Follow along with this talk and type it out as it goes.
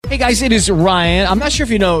Hey guys, it is Ryan. I'm not sure if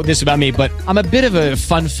you know this about me, but I'm a bit of a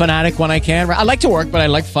fun fanatic when I can. I like to work, but I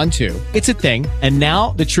like fun too. It's a thing. And now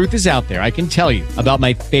the truth is out there. I can tell you about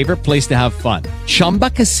my favorite place to have fun. Chumba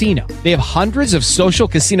Casino. They have hundreds of social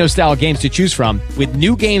casino style games to choose from with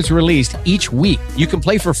new games released each week. You can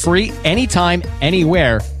play for free anytime,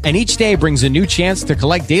 anywhere. And each day brings a new chance to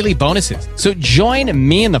collect daily bonuses. So join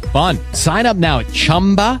me in the fun. Sign up now at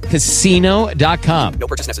ChumbaCasino.com. No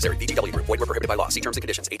purchase necessary. VGW Group. Void where prohibited by law. See terms and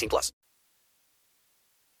conditions. 18+.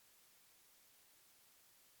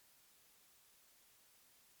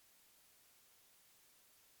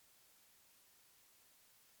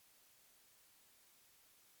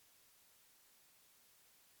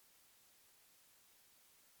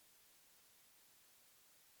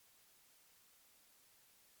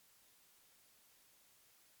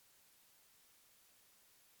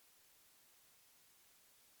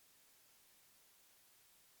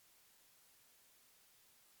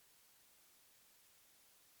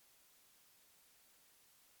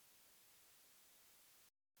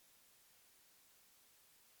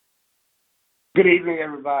 Good evening,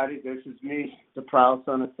 everybody. This is me, the proud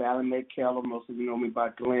son of Sally Mae Keller. Most of you know me by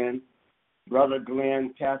Glenn, Brother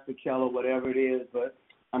Glenn, Pastor Keller, whatever it is. But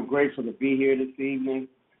I'm grateful to be here this evening.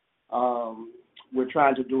 We're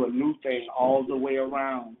trying to do a new thing all the way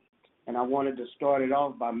around. And I wanted to start it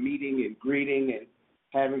off by meeting and greeting and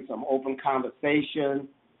having some open conversation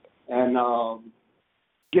and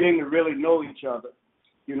getting to really know each other.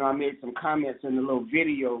 You know, I made some comments in the little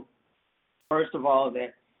video. First of all,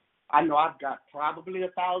 that I know I've got probably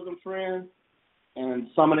 1,000 friends, and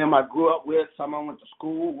some of them I grew up with, some I went to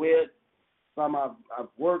school with, some I've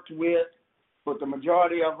worked with, but the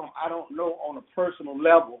majority of them I don't know on a personal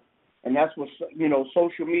level, and that's what, you know,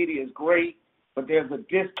 social media is great, but there's a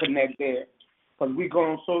disconnect there, because we go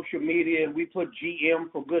on social media and we put GM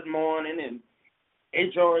for good morning and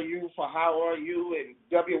HRU for how are you and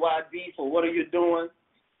WYD for what are you doing.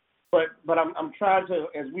 But I'm trying to,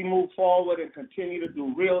 as we move forward and continue to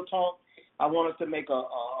do Real Talk, I want us to make a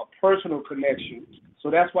personal connection. So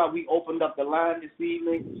that's why we opened up the line this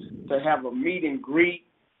evening to have a meet and greet,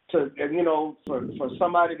 to, you know, for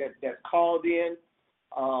somebody that's called in.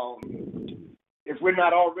 If we're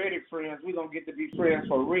not already friends, we're going to get to be friends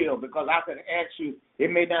for real, because I can ask you,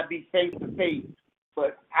 it may not be face-to-face,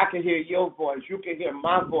 but I can hear your voice. You can hear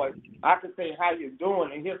my voice. I can say how you're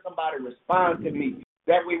doing and hear somebody respond to me.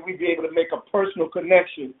 That way we be able to make a personal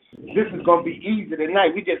connection. This is going to be easy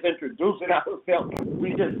tonight. We just introducing ourselves.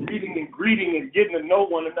 We just meeting and greeting and getting to know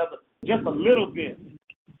one another just a little bit.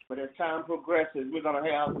 But as time progresses, we're going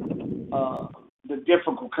to have the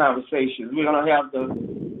difficult conversations. We're going to have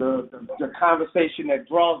the conversation that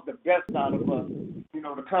draws the best out of us. You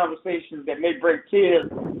know, the conversations that may bring tears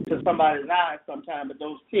to somebody's eyes sometimes, but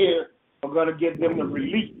those tears are going to give them the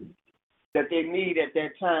relief that they need at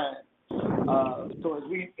that time. So as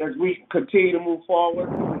we continue to move forward,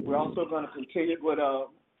 we're also going to continue with our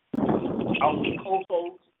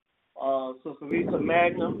co-host, Sister Lisa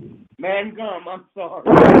Mangum, I'm sorry,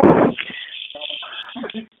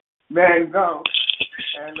 Mangum,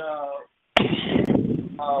 and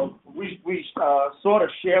we sort of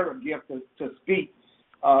share a gift to speak.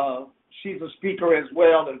 She's a speaker as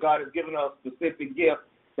well, and God has given us a specific gift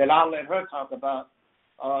that I'll let her talk about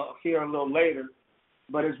here a little later.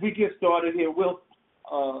 But as we get started here, we'll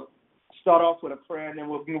start off with a prayer, and then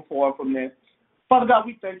we'll move forward from there. Father God,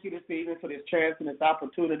 we thank you this evening for this chance and this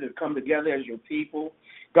opportunity to come together as your people.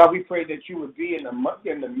 God, we pray that you would be in the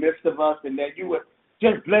midst of us, and that you would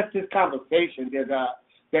just bless this conversation, dear God,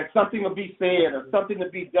 that something will be said or something to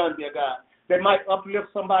be done, dear God, that might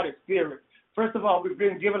uplift somebody's spirit. First of all, we've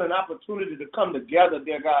been given an opportunity to come together,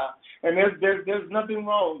 dear God, and there's nothing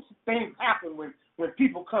wrong. Things happen when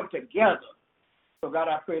people come together. So, God,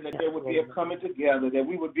 I pray that there would be a coming together, that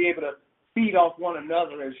we would be able to feed off one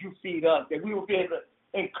another as you feed us, that we would be able to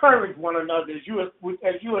encourage one another as you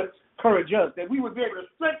encourage us, that we would be able to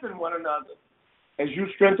strengthen one another as you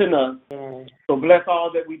strengthen us. So bless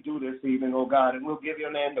all that we do this evening, oh God, and we'll give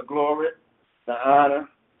your name the glory, the honor,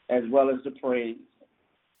 as well as the praise.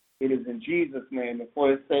 It is in Jesus' name, and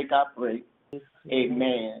for his sake I pray.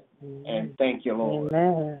 Amen. And thank you, Lord.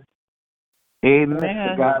 Amen.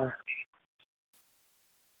 Amen.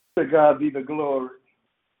 To God be the glory.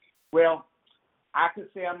 Well, I could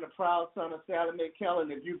say I'm the proud son of Sally Mae Keller,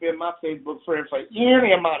 and if you've been my Facebook friend for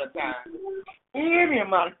any amount of time,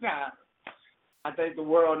 I think the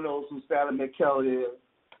world knows who Sally Mae Keller is.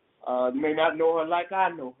 You may not know her like I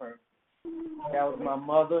know her. That was my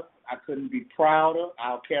mother. I couldn't be prouder.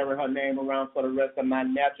 I'll carry her name around for the rest of my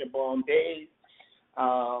natural born days.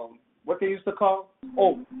 What they used to call?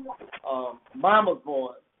 Mama's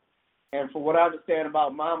boy. And for what I understand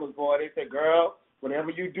about mama's boy, they say, girl, whatever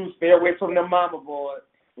you do, stay away from the mama boy.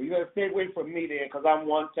 Well, you got to stay away from me then, because I'm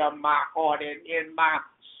one to my heart and in my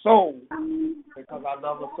soul, because I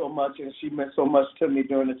love her so much, and she meant so much to me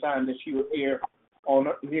during the time that she was here on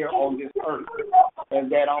this earth,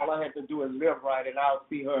 and that all I had to do is live right, and I'll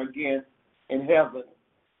see her again in heaven.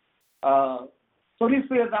 So this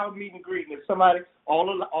is our meet and greet. If somebody, all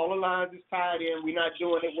the lines is tied in, we're not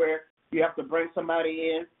doing it where you have to bring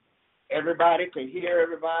somebody in. Everybody can hear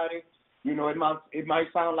everybody. You know, it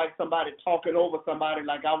might sound like somebody talking over somebody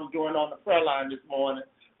like I was doing on the prayer line this morning,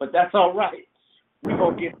 but that's all right. We're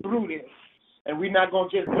going to get through this. And we're not going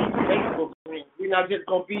to just be Facebook friends. We're not just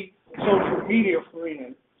going to be social media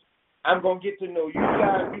friends. I'm going to get to know you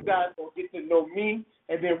guys. You guys going to get to know me.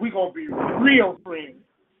 And then we're going to be real friends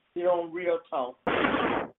here on Real Talk.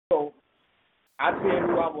 So I tell you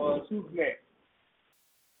who I was. Who's next?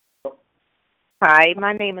 Hi,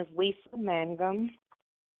 my name is Lisa Mangum.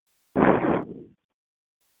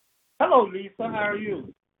 Hello, Lisa. How are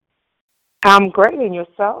you? I'm great, and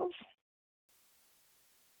yourself?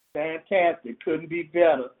 Fantastic. Couldn't be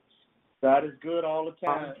better. God is good all the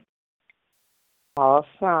time.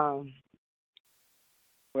 Awesome.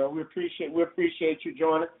 Well, we appreciate you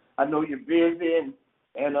joining. I know you're busy,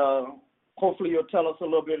 and hopefully you'll tell us a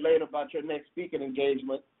little bit later about your next speaking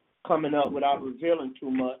engagement coming up without revealing too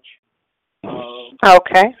much.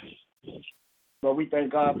 Okay. But we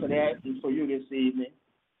thank God for that and for you this evening.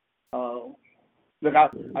 Look, I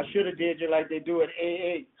should have did you like they do at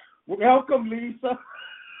AA. Welcome, Lisa.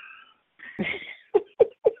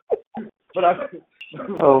 but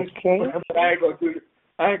okay. But I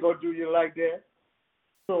ain't gonna do you like that.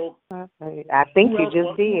 So I think you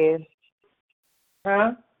just did.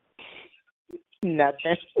 Huh?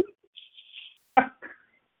 Nothing.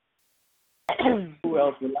 Who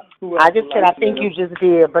else? I just said I think you just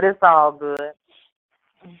did, but it's all good.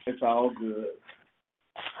 It's all good.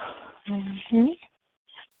 Mm-hmm.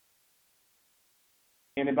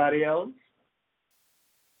 Anybody else?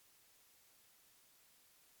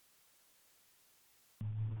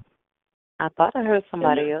 I thought I heard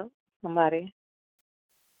somebody else. Somebody.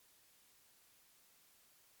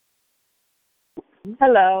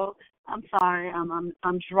 Hello. I'm sorry.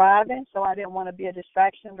 I'm driving, so I didn't want to be a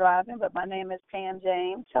distraction driving. But my name is Pam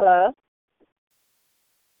James. Hello.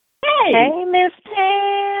 Hey, Miss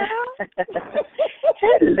Pam.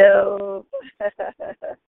 Hello.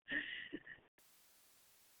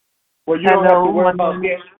 Well, you don't have to worry about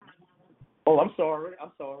that. Oh, I'm sorry.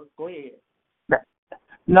 Go ahead.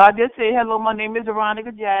 No, I just say hello. My name is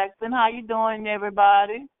Veronica Jackson. How you doing,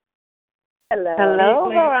 everybody? Hello. Hello,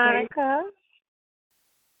 Veronica.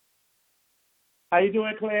 How you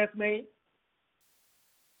doing, classmate?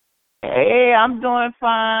 Hey, I'm doing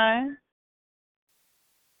fine.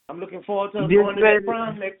 I'm looking forward to going to the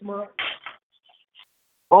prom next month.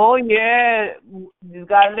 Oh, yeah. You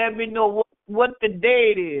got to let me know what the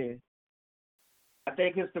date is. I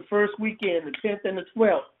think it's the first weekend, the 10th and the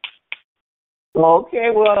 12th. Okay,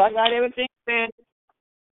 well, I got everything set.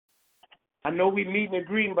 I know we meeting and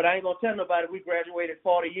greeting, but I ain't going to tell nobody we graduated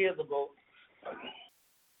 40 years ago.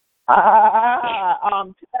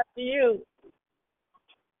 I'm telling you.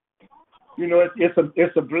 You know,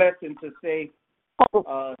 it's a blessing to say,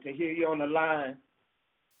 to hear you on the line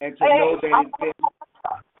and to know that it's been.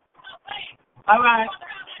 All right.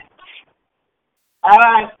 All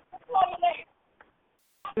right.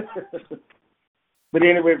 But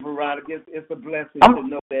anyway, Veronica, it's a blessing to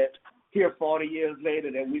know that here 40 years later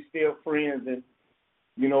that we still friends, and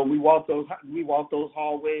you know we walk those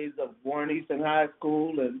hallways of Warren Eastern High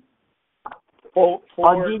School and four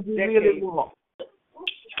did you decades. really walk?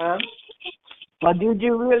 Huh? Or did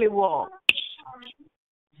you really walk?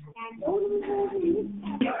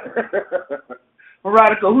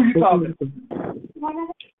 Veronica, who you talking to?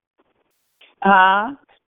 Huh?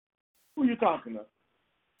 Who you talking to?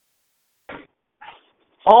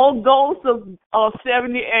 Old Ghost of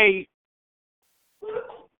 78.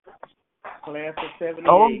 Class of 78.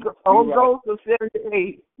 Old Ghost of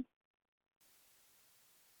 78.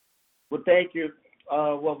 Well, thank you.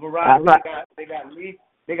 Well, Veronica, they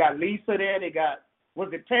got Lisa there. They got,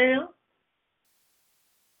 was it Pam?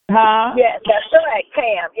 Huh? Yes, that's right,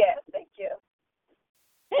 Pam. Yes, thank you.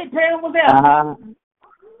 Hey, Pam, what's that?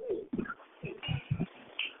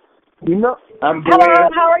 You know, Hello,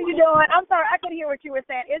 how are you doing? I'm sorry, I couldn't hear what you were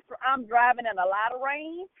saying. I'm driving in a lot of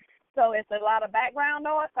rain, so it's a lot of background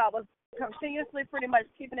noise. So I was continuously pretty much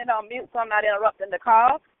keeping it on mute so I'm not interrupting the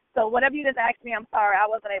call. So whatever you just asked me, I'm sorry, I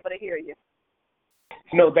wasn't able to hear you.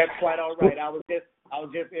 No, that's quite all right. I was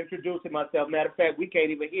just introducing myself. Matter of fact, we can't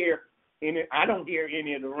even hear any. I don't hear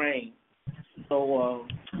any of the rain. So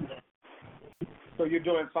so you're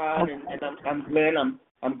doing fine, and I'm glad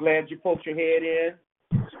I'm glad you poked your head in.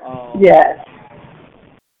 Yes.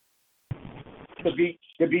 To be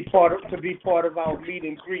part of our meet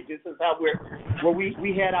and greet. This is how we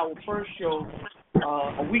had our first show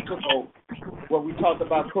a week ago where we talked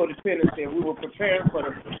about codependency, and we were preparing for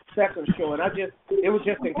the second show, and it was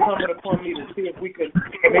just incumbent upon me to see if we could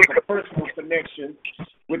make a personal connection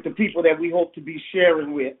with the people that we hope to be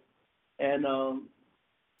sharing with, and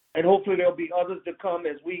hopefully there'll be others to come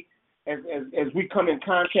as we come in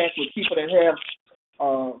contact with people that have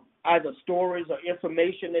either stories or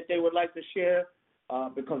information that they would like to share,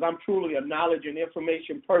 because I'm truly a knowledge and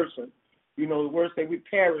information person. You know, the words say we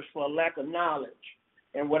perish for a lack of knowledge.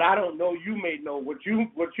 And what I don't know, you may know. What you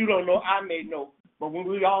don't know, I may know. But when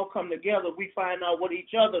we all come together, we find out what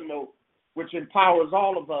each other know, which empowers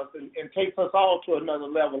all of us and takes us all to another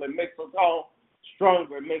level. It makes us all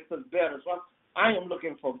stronger. It makes us better. So I am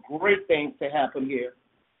looking for great things to happen here.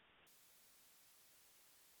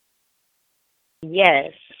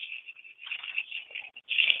 Yes.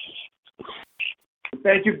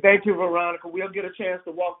 Thank you, Veronica. We'll get a chance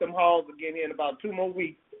to walk them halls again here in about 2 more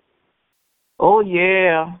weeks. Oh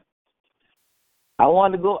yeah. I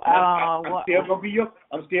want to go. I'm still gonna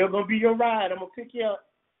be your ride. I'm gonna pick you up.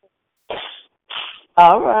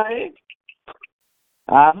 All right.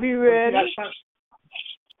 I'll be ready.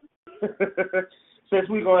 Since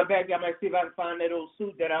we're going back, I might see if I can find that old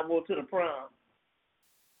suit that I wore to the prom.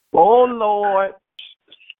 Oh Lord.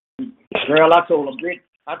 Girl, I told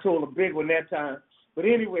a big one that time. But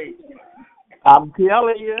anyway, I'm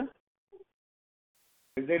telling you.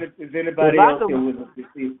 Is anybody else here with us this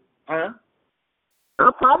evening? Huh?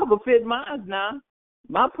 I probably could fit mine now.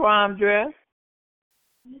 My prom dress.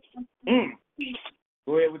 Go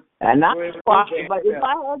ahead with, and I, go ahead with but if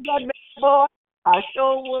I had that big boy, I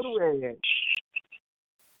sure would wear it.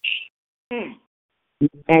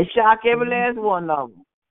 And shock every last one of them.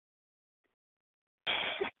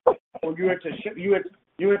 Oh, you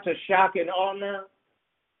into shocking all now?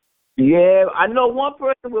 Yeah, I know one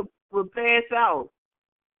person will pass out.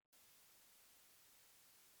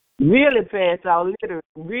 Really pass out, literally,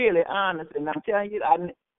 really honest. And I'm telling you, I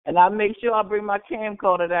make sure I bring my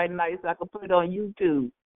camcorder that night so I can put it on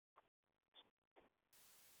YouTube.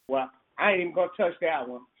 Well, I ain't even gonna touch that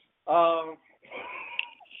one.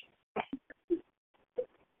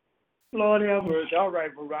 Lord have mercy. All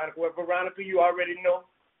right, Veronica. Well, Veronica, you already know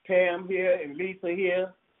Pam here and Lisa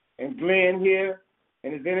here and Glenn here.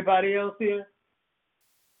 And is anybody else here?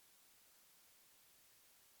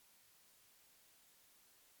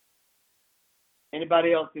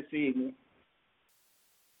 Anybody else this evening?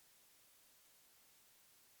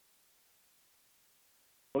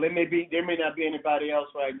 Well, there may not be anybody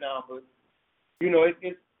else right now, but you know,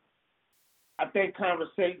 I think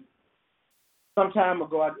conversation. Some time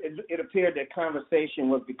ago, it appeared that conversation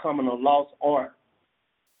was becoming a lost art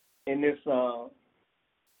in this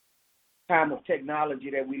time of technology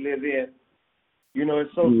that we live in. You know,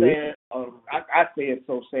 it's so sad. I say it's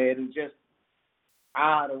so sad. It's just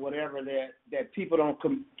odd or whatever that people don't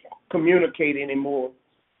communicate anymore.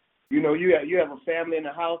 You know, you have a family in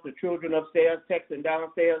the house, the children upstairs texting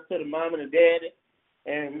downstairs to the mom and the daddy,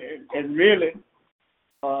 and really,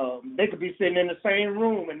 they could be sitting in the same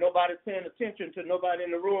room and nobody's paying attention to nobody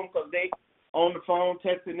in the room because they on the phone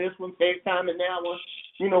texting this one, FaceTiming that one.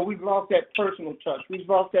 You know, we've lost that personal touch. We've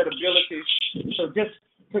lost that ability to just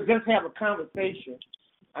have a conversation.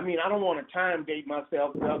 I mean, I don't want to time date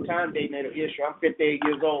myself. Well, time dating ain't an issue. I'm 58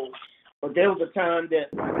 years old. But there was a time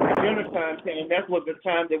that when dinner time came, that was the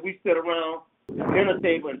time that we sit around the dinner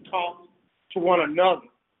table and talk to one another.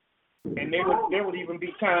 And there would even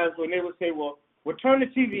be times when they would say, well, turn the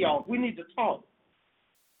TV off. We need to talk.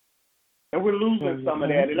 And we're losing some of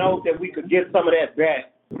that. And I hope that we could get some of that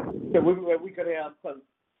back. That we could have, because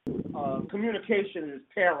communication is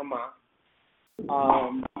paramount.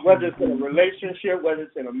 Whether it's in a relationship, whether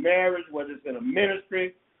it's in a marriage, whether it's in a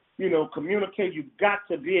ministry, you know, communicate. You've got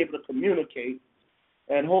to be able to communicate.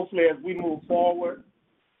 And hopefully as we move forward,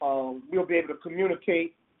 we'll be able to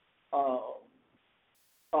communicate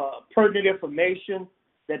pertinent information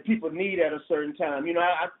that people need at a certain time. You know,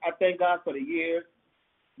 I thank God for the years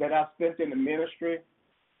that I spent in the ministry.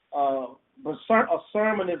 But a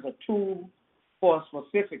sermon is a tool for a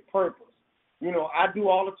specific purpose. You know, I do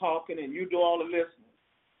all the talking and you do all the listening.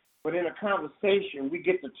 But in a conversation, we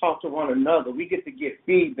get to talk to one another. We get to get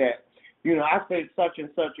feedback. You know, I say such and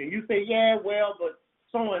such, and you say, yeah, well, but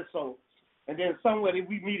so and so. And then somewhere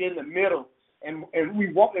we meet in the middle, and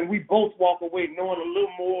we both walk away knowing a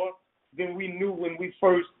little more than we knew when we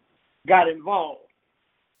first got involved.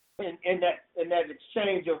 in that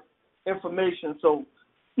exchange of information. So,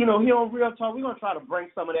 here on Real Talk, we're gonna try to bring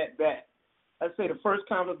some of that back. Let's say the first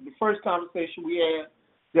conversation we had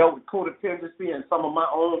dealt with codependency and some of my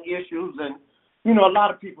own issues, and a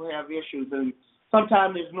lot of people have issues, and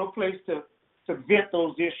sometimes there's no place to vent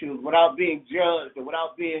those issues without being judged or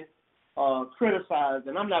without being criticized,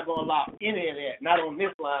 and I'm not gonna allow any of that. Not on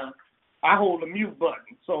this line. I hold the mute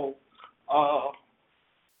button. So,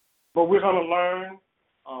 but we're gonna learn.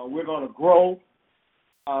 We're gonna grow.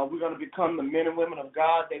 We're gonna become the men and women of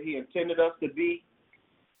God that He intended us to be,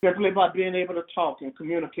 simply by being able to talk and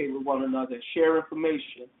communicate with one another and share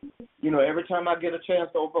information. Every time I get a chance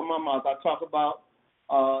to open my mouth, I talk about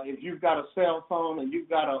if you've got a cell phone and you've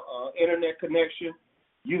got a internet connection,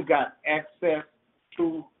 you've got access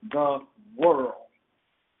to the world.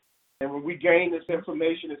 And when we gain this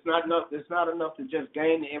information, it's not enough to just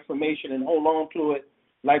gain the information and hold on to it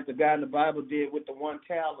like the guy in the Bible did with the one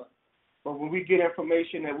talent. But when we get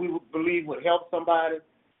information that we believe would help somebody,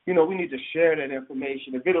 we need to share that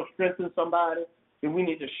information. If it'll strengthen somebody, then we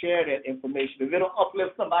need to share that information. If it'll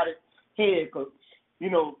uplift somebody's head, because,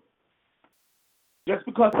 just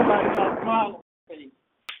because somebody got a smile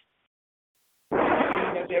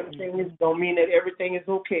on their face, don't mean that everything is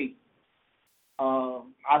okay.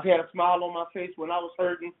 I've had a smile on my face when I was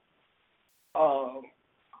hurting,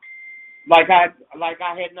 like I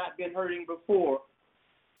had not been hurting before.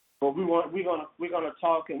 But we're gonna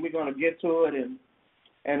talk, and we're gonna get to it.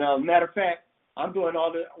 And matter of fact,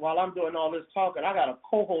 while I'm doing all this talking, I got a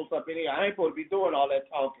co-host up in here. I ain't supposed to be doing all that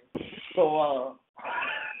talking. So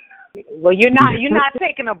well, you're not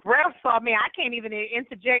taking a breath from me. I can't even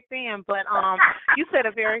interject in, but you said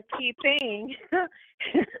a very key thing.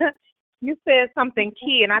 You said something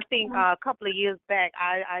key, and I think a couple of years back,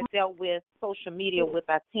 I dealt with social media with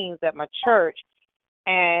our teens at my church,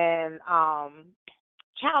 and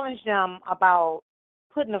challenged them about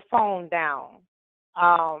putting the phone down,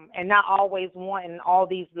 and not always wanting all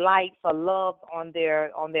these likes or love on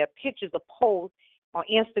their pictures or posts on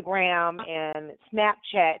Instagram and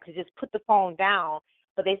Snapchat, to just put the phone down.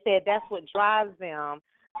 But they said that's what drives them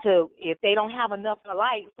to, if they don't have enough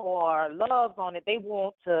likes or loves on it, they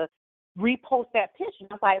want to repost that picture.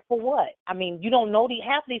 I was like, for what? I mean, you don't know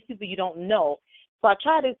half of these people you don't know. So I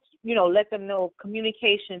try to, let them know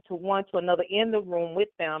communication to one to another in the room with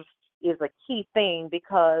them is a key thing,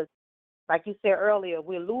 because, like you said earlier,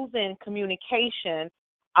 we're losing communication,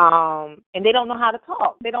 and they don't know how to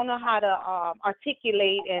talk. They don't know how to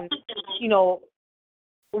articulate, and,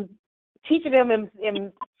 teaching them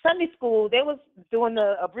in Sunday school, they was doing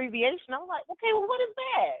the abbreviation. I was like, okay, well, what is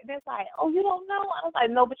that? And it's like, oh, you don't know? I was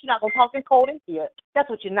like, no, but you're not going to talk in code in here. That's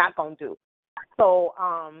what you're not going to do. So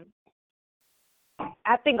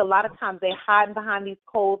I think a lot of times they hide behind these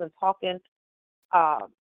codes and talking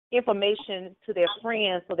information to their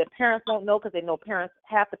friends, so their parents don't know, because they know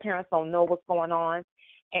half the parents don't know what's going on.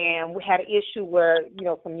 And we had an issue where,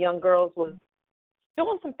 some young girls was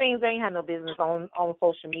doing some things they ain't had no business on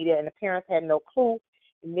social media, and the parents had no clue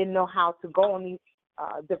and didn't know how to go on these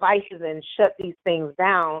devices and shut these things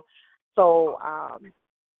down. So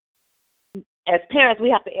as parents, we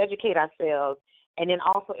have to educate ourselves, and then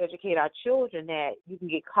also educate our children that you can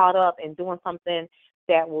get caught up in doing something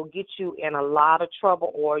that will get you in a lot of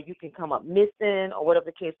trouble, or you can come up missing, or whatever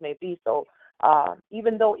the case may be. So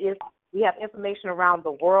even though we have information around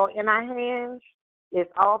the world in our hands,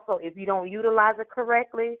 it's also, if you don't utilize it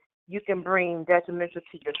correctly, you can bring detrimental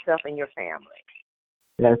to yourself and your family.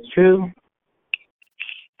 That's true.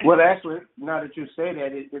 Well, actually, now that you say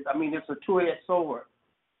that, it's a two-edged sword.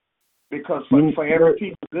 Because for every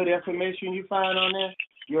piece of good information you find on there,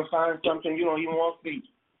 you'll find something you don't even want to see.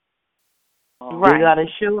 Right. We got a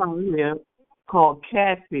show on here called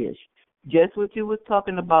Catfish. Just what you was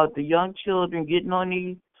talking about, the young children getting on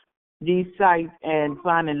these sites and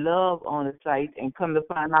finding love on the sites, and come to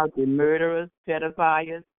find out they're murderers,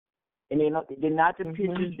 pedophiles, and they're not the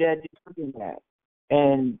pictures that they're looking at.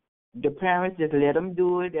 And the parents just let them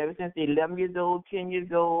do it ever since they're 11 years old, 10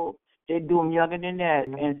 years old. They do them younger than that.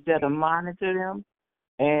 Instead of monitor them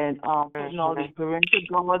and putting all these parental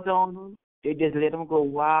guards on them, they just let them go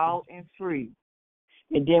wild and free.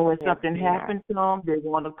 And then when something happens to them, they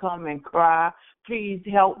want to come and cry, please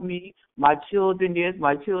help me, my children this,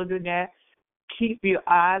 my children that. Keep your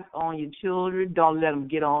eyes on your children. Don't let them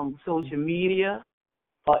get on social media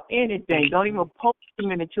or anything. Don't even post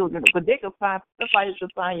them in the children, because they can find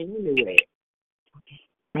you anywhere.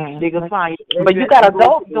 They can find you. But you got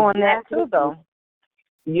adults doing that too, though.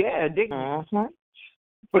 Yeah, they.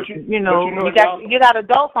 But you got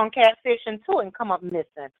adults on catfishing too and come up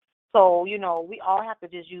missing. So, we all have to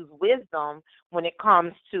just use wisdom when it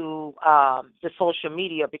comes to the social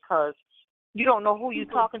media, because you don't know who you're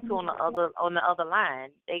talking to on the other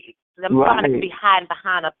line. Somebody could be hiding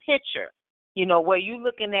behind a picture, where you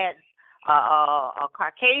looking at a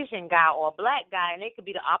Caucasian guy or a black guy, and it could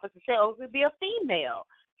be the opposite sex, or it could be a female.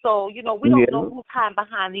 So, we don't know who's hiding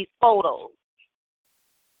behind these photos.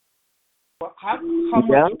 Well,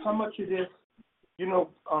 how much of this, there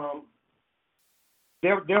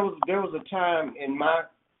was a time in my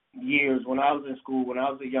years when I was in school, when I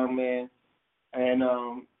was a young man, and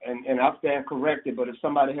I stand corrected, but if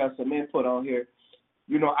somebody has some input on here,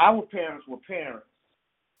 our parents were parents.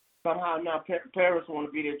 Somehow now parents want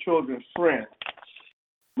to be their children's friend.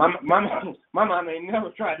 My mom ain't never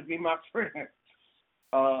tried to be my friend.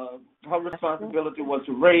 Her responsibility was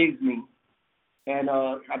to raise me. And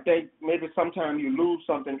I think maybe sometimes you lose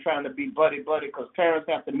something trying to be buddy-buddy, because parents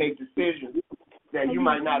have to make decisions that you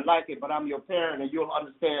might not like it, but I'm your parent and you'll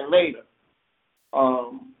understand later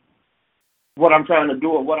what I'm trying to do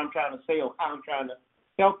or what I'm trying to say or how I'm trying to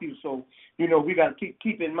help you. So, we got to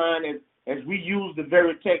keep in mind as we use the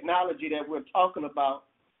very technology that we're talking about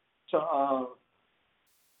to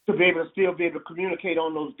be able to still be able to communicate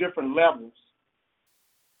on those different levels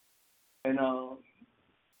and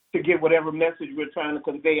to get whatever message we're trying to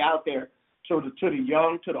convey out there to the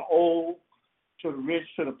young, to the old, to the rich,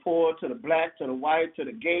 to the poor, to the black, to the white, to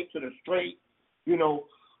the gay, to the straight.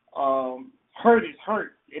 Hurt is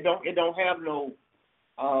hurt. It don't have no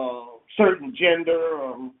certain gender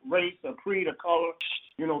or race or creed or color.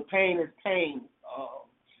 Pain is pain.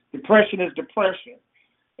 Depression is depression.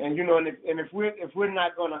 And if we're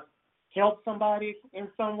not gonna help somebody in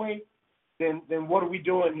some way, then what are we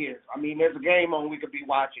doing here? I mean, there's a game on we could be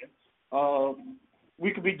watching.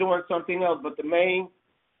 We could be doing something else, but the main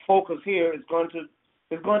focus here is going to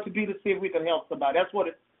be to see if we can help somebody. That's what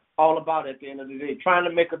it's all about at the end of the day, trying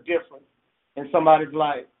to make a difference in somebody's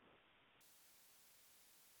life.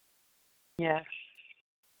 Yes.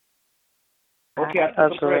 Okay, I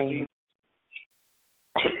agree.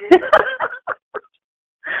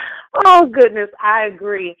 Oh, goodness, I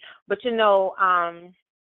agree. But,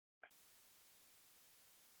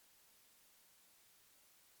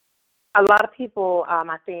 a lot of people,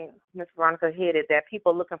 I think Ms. Veronica hit it, that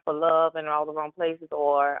people looking for love in all the wrong places,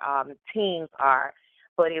 or teens are.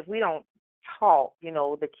 But if we don't talk,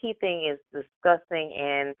 the key thing is discussing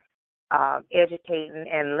and educating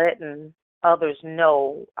and letting others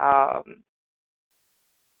know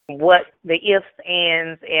what the ifs,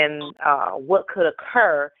 ands, and what could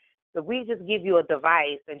occur. If we just give you a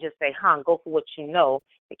device and just say, go for what you know,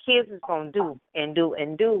 the kids is going to do and do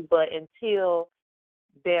and do. But until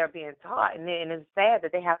they're being taught, and it's sad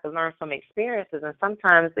that they have to learn from experiences. And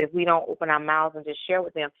sometimes if we don't open our mouths and just share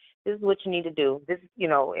with them, this is what you need to do. This,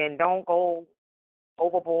 and don't go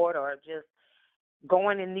overboard or just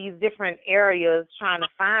going in these different areas trying to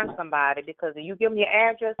find somebody, because if you give them your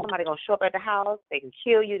address, somebody's going to show up at the house, they can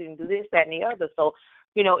kill you, they can do this, that, and the other. So,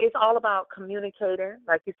 it's all about communicating,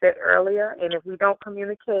 like you said earlier, and if we don't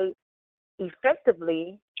communicate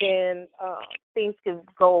effectively, then things can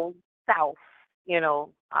go south,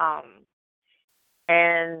 and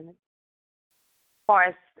as far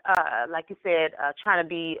as, like you said, trying to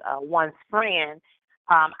be one's friend,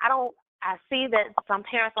 I see that some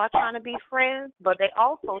parents are trying to be friends, but they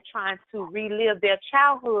also trying to relive their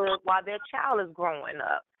childhood while their child is growing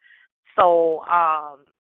up. So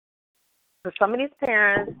for some of these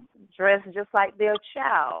parents dress just like their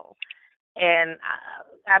child. And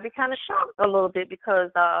I'd be kind of shocked a little bit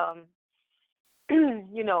because,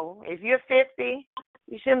 if you're 50,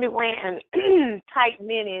 you shouldn't be wearing tight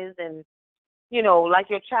minis and, like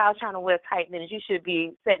your child trying to wear tight minis. You should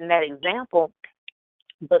be setting that example.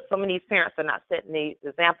 But some of these parents are not setting these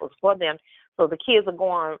examples for them. So the kids are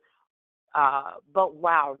going buck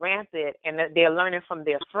wild, rampant, and they're learning from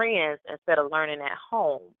their friends instead of learning at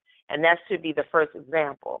home. And that should be the first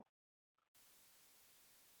example.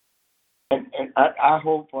 And I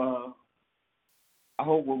hope what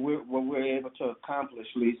we're able to accomplish,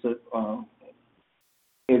 Lisa,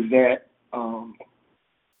 is that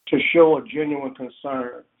to show a genuine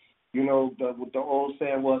concern. The old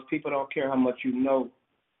saying was, people don't care how much you know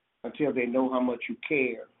until they know how much you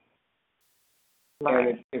care.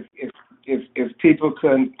 Right. And if people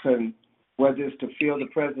can, whether it's to feel the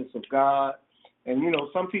presence of God, and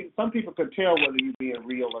some people can tell whether you're being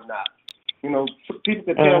real or not. People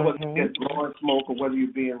can tell whether you're blowing smoke or whether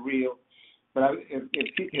you're being real. But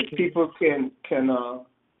if people can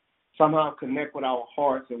somehow connect with our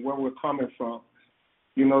hearts and where we're coming from,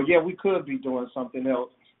 we could be doing something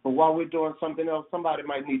else. But while we're doing something else, somebody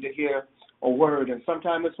might need to hear a word. And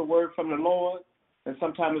sometimes it's a word from the Lord, and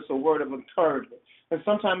sometimes it's a word of encouragement. And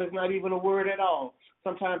sometimes it's not even a word at all.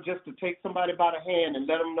 Sometimes just to take somebody by the hand and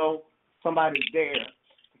let them know somebody's there,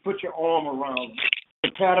 to put your arm around them,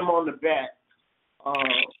 to pat them on the back,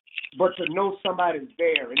 but to know somebody's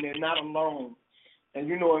there and they're not alone. And,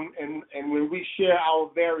 you know, and when we share our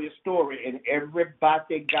various story, and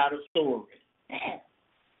everybody got a story.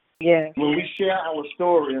 Yeah. When we share our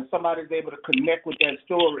story and somebody's able to connect with that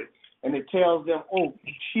story, and it tells them, oh,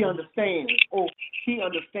 she understands. Oh, he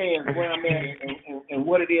understands where I'm at and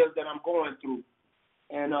what it is that I'm going through.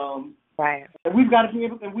 And right. And we've got to be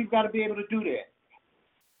able to do that.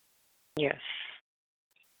 Yes.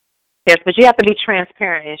 Yes, but you have to be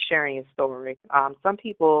transparent in sharing your story. Some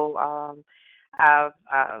people I've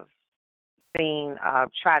seen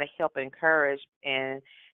try to help encourage, and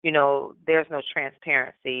you know, there's no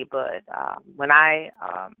transparency. But when I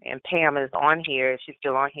and Pam is on here, she's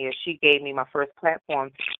still on here. She gave me my first platform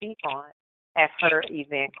to speak on at her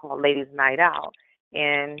event called Ladies Night Out,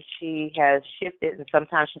 and she has shifted. And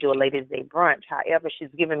sometimes she do a Ladies Day brunch. However, she's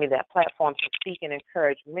given me that platform to speak and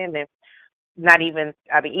encourage women. Even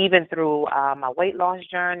through my weight loss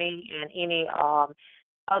journey and any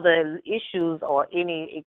other issues or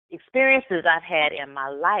any experiences I've had in my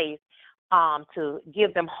life, to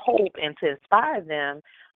give them hope and to inspire them.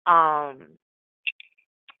 I'm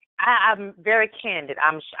very candid.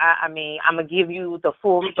 I'm gonna give you the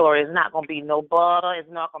full story. It's not gonna be no butter.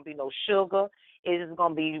 It's not gonna be no sugar. It is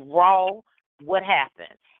gonna be raw. What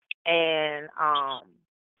happened? And I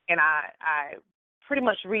pretty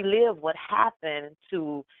much relive what happened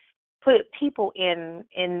to put people in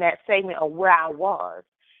that segment of where I was.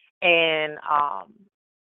 And,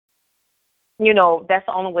 you know, that's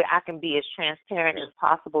the only way I can be as transparent as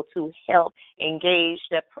possible to help engage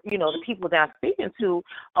the people that I'm speaking to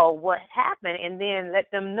what happened, and then let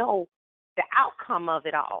them know the outcome of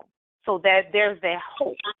it all, so that there's that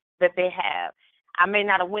hope that they have. I may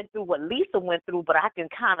not have went through what Lisa went through, but I can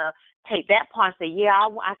kind of take that part and say, yeah,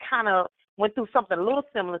 I kind of went through something a little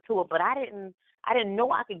similar to it, but I didn't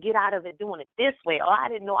know I could get out of it doing it this way, or I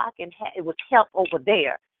didn't know it was help over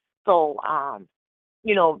there. So,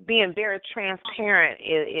 you know, being very transparent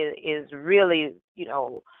is really, you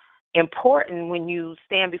know, important when you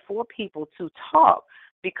stand before people to talk,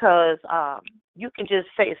 because you can just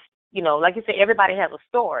say, you know, like you said, everybody has a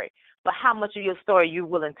story, but how much of your story are you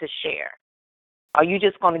willing to share? Are you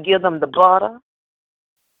just going to give them the butter?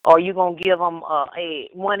 Or you going to give them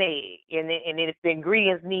one egg, and then if the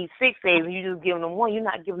ingredients need 6 eggs, and you just give them one, you're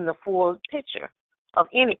not giving the full picture of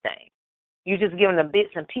anything. You're just giving them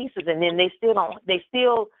bits and pieces, and then they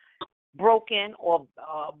still broken or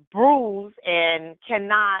bruised and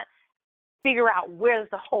cannot figure out where's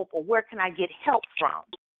the hope or where can I get help from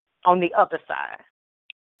on the other side.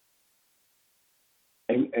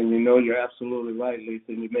 And you know, you're absolutely right, Lisa.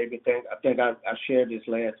 And you made me think. I think I shared this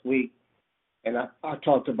last week. And I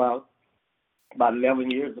talked about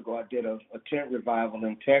 11 years ago, I did a tent revival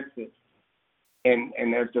in Texas. And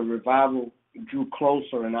as the revival drew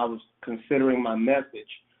closer and I was considering my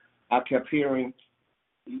message, I kept hearing,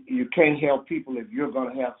 you can't help people if you're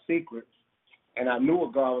going to have secrets. And I knew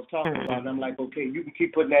what God was talking about. And I'm like, okay, you can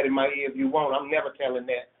keep putting that in my ear if you want. I'm never telling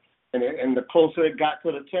that. And the closer it got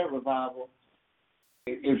to the tent revival,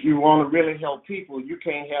 if you want to really help people, you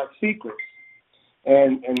can't have secrets.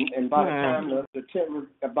 And by the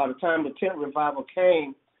time the tent revival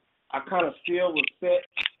came, I kind of still was set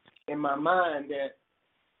in my mind that,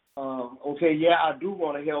 okay, yeah, I do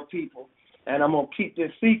want to help people, and I'm gonna keep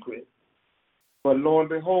this secret. But lo and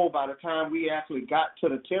behold, by the time we actually got to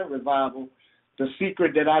the tent revival, the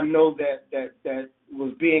secret that I know that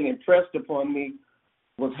was being impressed upon me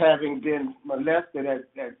was having been molested at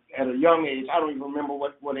a young age. I don't even remember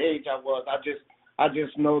what age I was. I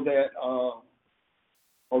just know that.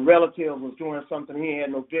 A relative was doing something he had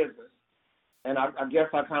no business, and I guess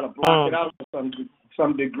I kind of blocked it out to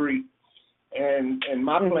some degree, and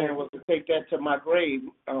my plan was to take that to my grave.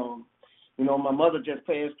 You know, my mother just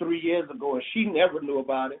passed 3 years ago, and she never knew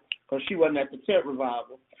about it because she wasn't at the tent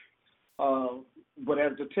revival. But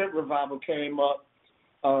as the tent revival came up,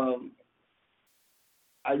 I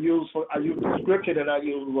used the scripture that I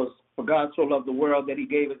used was, "For God so loved the world that He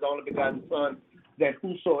gave His only begotten Son, that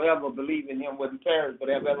whosoever believe in Him wouldn't perish but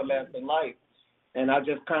have everlasting life." And I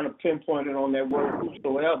just kind of pinpointed on that word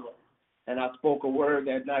whosoever, and I spoke a word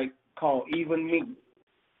that night called even me.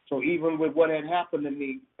 So even with what had happened to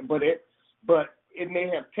me, but it may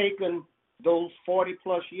have taken those 40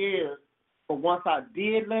 plus years, but once I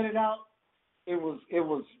did let it out, it was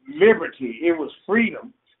liberty, it was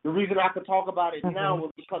freedom. The reason I could talk about it now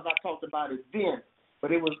was because I talked about it then.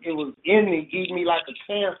 but it was in me, eating me like a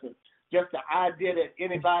cancer. Just the idea that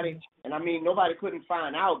anybody, and I mean nobody couldn't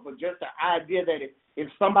find out, but just the idea that if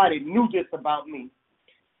somebody knew this about me,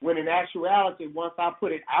 when in actuality, once I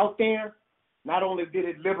put it out there, not only did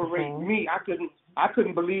it liberate me, I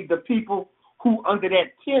couldn't believe the people who under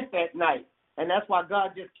that tent that night. And that's why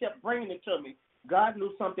God just kept bringing it to me. God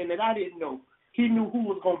knew something that I didn't know. He knew who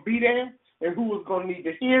was going to be there and who was going to need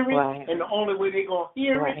to hear it. Right. And the only way they're going to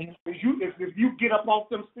hear it is if you get up off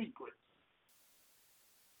them secrets.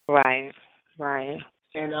 Right.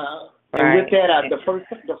 And with that,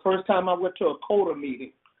 the first time I went to a CODA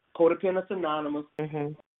meeting, Codependence Anonymous,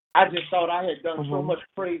 I just thought I had done so much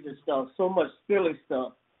crazy stuff, so much silly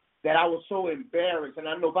stuff, that I was so embarrassed. And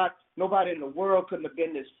I know nobody in the world couldn't have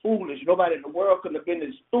been this foolish. Nobody in the world couldn't have been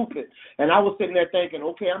this stupid. And I was sitting there thinking,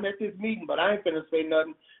 okay, I'm at this meeting, but I ain't finna say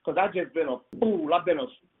nothing because I just been a fool. I've been a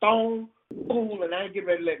stone fool, and I ain't getting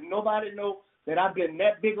ready to let nobody know that I've been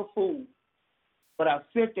that big a fool. But I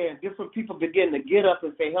sit there, and different people begin to get up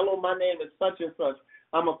and say, hello, my name is such and such.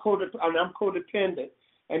 I'm codependent.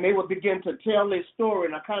 And they would begin to tell their story,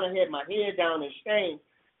 and I kind of had my head down in shame.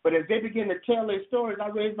 But as they begin to tell their stories, I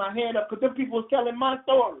raised my hand up because them people was telling my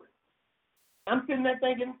story. I'm sitting there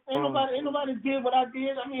thinking, ain't nobody did what I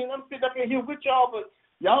did. I mean, I'm sitting up in here with y'all, but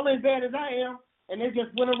y'all ain't bad as I am. And they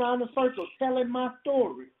just went around the circle telling my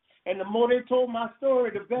story. And the more they told my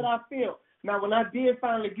story, the better I feel. Now, when I did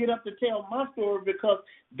finally get up to tell my story, because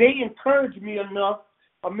they encouraged me enough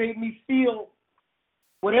or made me feel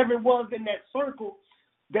whatever it was in that circle,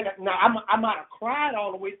 now, I might have cried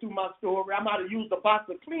all the way through my story. I might have used a box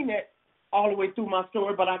of Kleenex all the way through my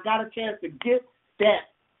story, but I got a chance to get that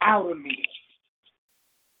out of me.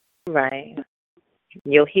 Right.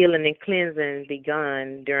 Your healing and cleansing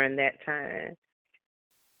begun during that time.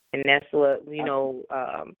 And that's what,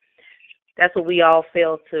 that's what we all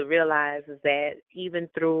fail to realize, is that even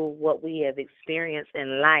through what we have experienced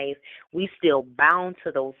in life, we still bound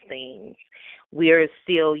to those things. We are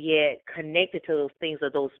still yet connected to those things or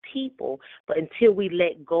those people. But until we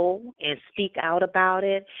let go and speak out about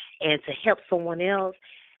it and to help someone else,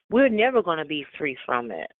 we're never going to be free from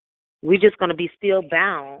it. We're just going to be still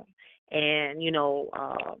bound. And,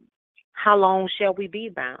 how long shall we be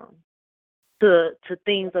bound to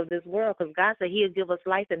things of this world? Because God said he'll give us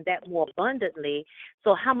life and that more abundantly.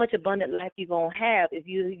 So how much abundant life you going to have if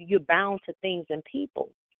you're bound to things and people?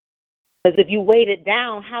 Because if you weight it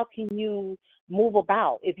down, how can you move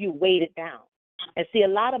about if you weight it down? And see, a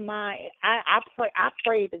lot of I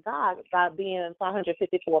prayed to God about being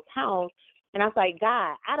 554 pounds, and I was like,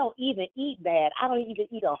 God, I don't even eat bad. I don't even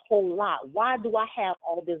eat a whole lot. Why do I have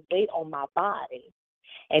all this weight on my body?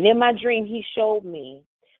 And in my dream, he showed me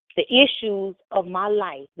the issues of my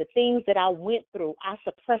life, the things that I went through. I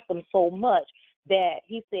suppressed them so much that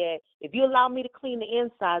he said, if you allow me to clean the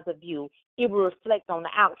insides of you, it will reflect on the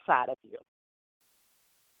outside of you.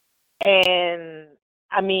 And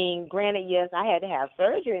I mean, granted, yes, I had to have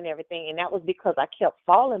surgery and everything, and that was because I kept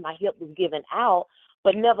falling. My hip was giving out,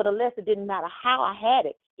 but nevertheless, it didn't matter how I had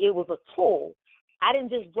it. It was a tool. I didn't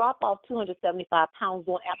just drop off 275 pounds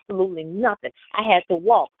doing absolutely nothing. I had to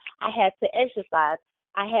walk. I had to exercise.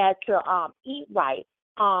 I had to eat right.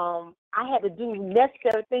 I had to do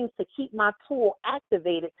necessary things to keep my tool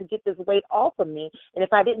activated to get this weight off of me. And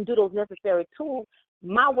if I didn't do those necessary tools,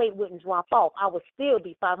 my weight wouldn't drop off. I would still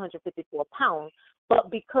be 554 pounds.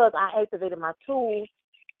 But because I activated my tools,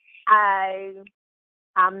 I'm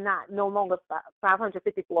no longer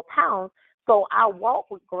 554 pounds. So I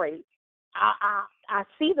walk with grace. I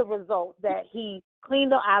see the results that he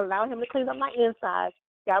cleaned up. I allowed him to clean up my insides,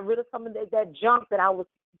 got rid of some of that junk that I was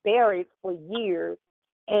buried for years,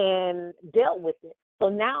 and dealt with it. So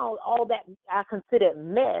now all that I consider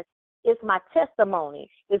mess is my testimony.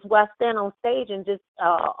 It's where I stand on stage and just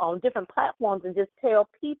on different platforms and just tell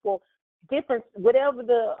people different, whatever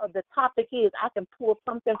the topic is, I can pull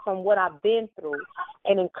something from what I've been through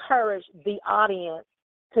and encourage the audience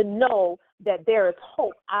to know that there is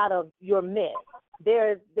hope out of your mess.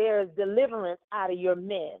 There's deliverance out of your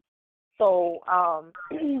mess. So,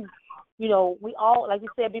 we all, like you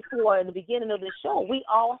said before in the beginning of the show, we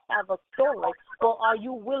all have a story. So are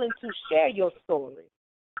you willing to share your story?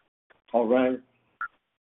 All right.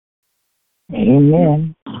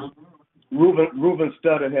 Amen. Reuben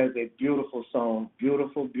Studdard has a beautiful song,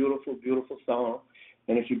 beautiful, beautiful, beautiful song.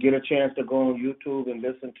 And if you get a chance to go on YouTube and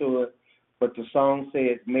listen to it, but the song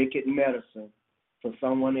says, make it medicine for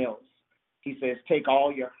someone else. He says, take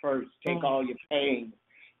all your hurts, take all your pain,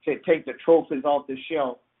 take the trophies off the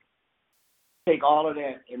shelf, take all of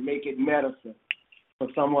that and make it medicine for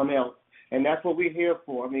someone else. And that's what we're here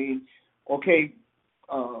for. I mean, okay,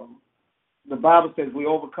 the Bible says we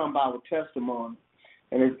overcome by our testimony.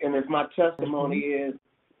 And it's my testimony is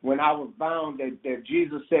when I was bound that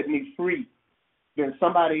Jesus set me free. Then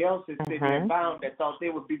somebody else is sitting there bound that thought they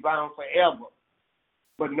would be bound forever.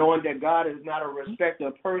 But knowing that God is not a respecter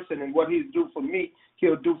of person and what he'll do for me,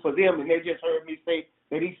 he'll do for them. And they just heard me say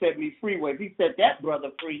that he set me free. Well, if he set that brother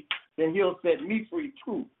free, then he'll set me free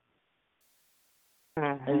too.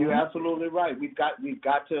 And you're absolutely right. We've got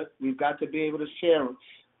to be able to share them.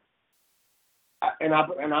 And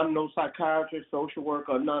I'm no psychiatrist, social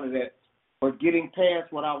worker, or none of that. But getting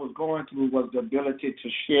past what I was going through was the ability to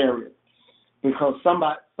share it, because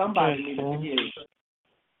somebody needed to hear it.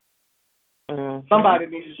 Somebody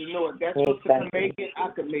needed to know it. If that sister can make it, I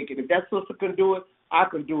can make it. If that sister can do it, I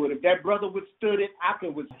can do it. If that brother withstood it, I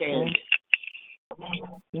can withstand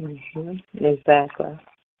it. Exactly.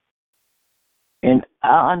 And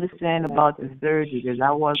I understand about the surgery because I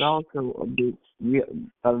was also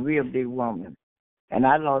a real big woman, and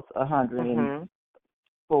I lost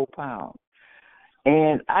 104 pounds.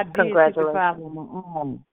 And I did 65 on my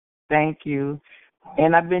own. Thank you.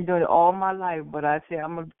 And I've been doing it all my life, but I said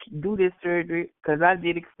I'm going to do this surgery because I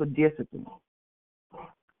did it for discipline.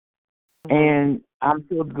 And I'm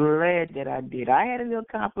so glad that I did. I had a little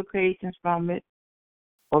complications from it.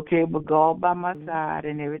 Okay, but God by my side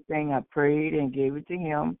and everything, I prayed and gave it to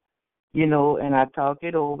him, and I talked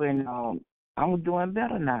it over, and I'm doing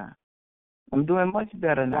better now. I'm doing much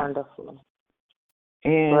better now. Wonderful.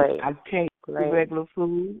 And I can't eat regular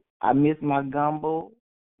food. I miss my gumbo.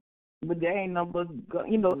 But there ain't no but,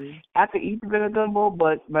 I could eat the regular gumbo,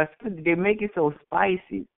 but they make it so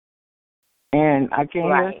spicy. And I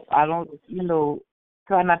can't, I don't,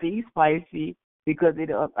 try not to eat spicy because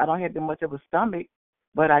I don't have that much of a stomach.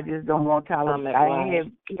 But I just don't want to tolerate. I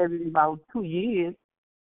had it about 2 years,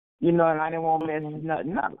 and I didn't want to mess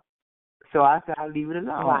nothing up. So I said I'll leave it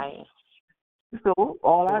alone. Right. So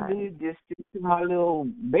all I do is just stick to my little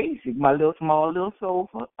basic, my little small little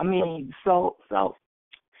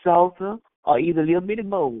salsa, or either a little bit of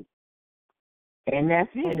both. And that's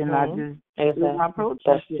it. And I just do my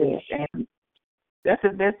protein. And that's the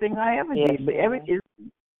best thing I ever did. But it's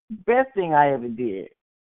the best thing I ever did.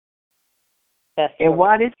 And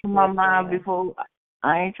why this in my mind before,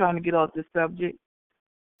 I ain't trying to get off the subject,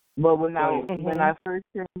 but when I first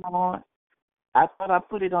came on, I thought I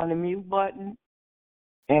put it on the mute button,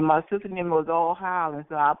 and my sister name was all hollering,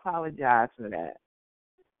 so I apologize for that.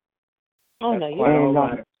 Oh, no, you're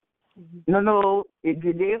right. No, they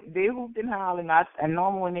hooped and hollering. And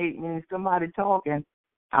normally when somebody talking,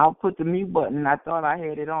 I'll put the mute button. I thought I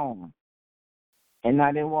had it on. And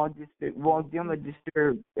I didn't want them to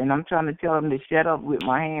disturb. And I'm trying to tell them to shut up with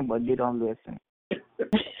my hand, but they don't listen.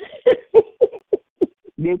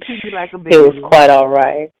 They treat you like a baby. It was quite all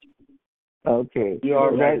right. Okay. You're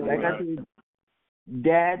all right. Like I said,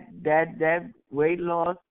 that weight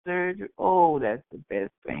loss surgery, that's the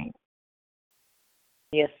best thing.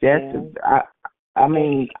 Yes, I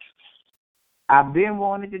mean, I've been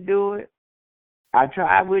wanting to do it. I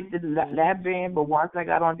tried with the lap band, but once I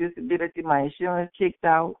got on disability, my insurance kicked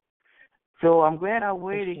out. So I'm glad I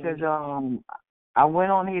waited because I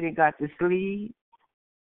went on here and got the sleeve,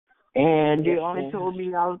 and they only told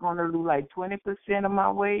me I was going to lose like 20% of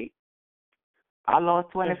my weight. I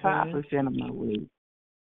lost 25% of my weight.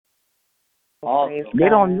 They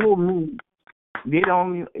don't know me. They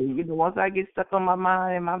don't. Once I get stuck on my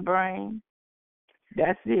mind and my brain,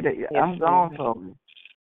 that's it. I'm gone from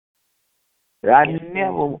it. I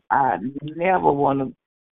never want to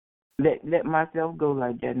let myself go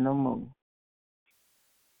like that no more.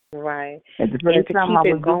 Right. And the first time I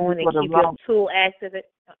was going and keep your tool active,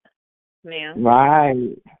 ma'am.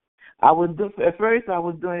 Right. At first I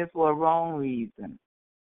was doing it for a wrong reason.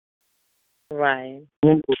 Right.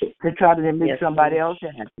 To try to make somebody else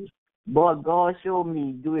happy. But God showed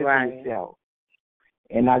me do it for yourself.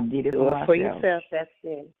 And I did it for myself. For yourself, that's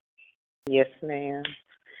it. Yes, ma'am.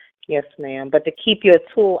 Yes, ma'am. But to keep your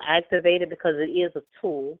tool activated, because it is a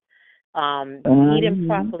tool, eating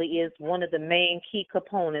properly is one of the main key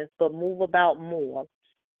components, but move about more.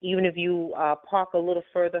 Even if you park a little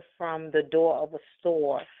further from the door of a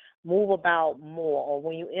store, move about more. Or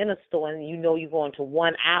when you're in a store and you're going to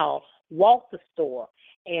 1 hour, walk the store.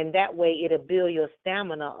 And that way it'll build your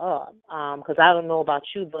stamina up. Because I don't know about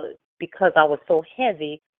you, but because I was so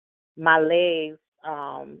heavy, my legs,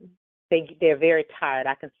 they're very tired.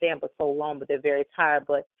 I can stand for so long, but they're very tired.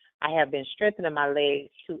 But I have been strengthening my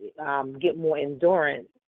legs to get more endurance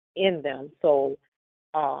in them. So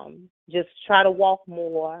just try to walk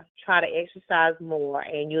more, try to exercise more,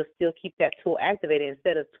 and you'll still keep that tool activated.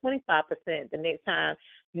 Instead of 25%, the next time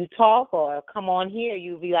you talk or come on here,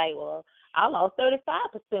 you'll be like, well, I lost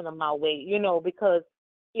 35% of my weight, because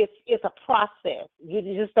it's a process. You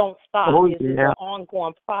just don't stop. Oh, It's just an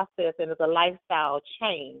ongoing process, and it's a lifestyle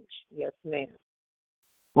change. Yes, ma'am.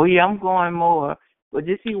 Well, yeah, I'm going more. But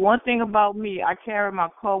you see, one thing about me, I carry my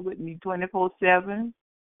car with me 24/7.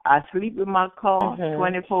 I sleep in my car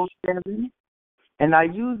 24/7, and I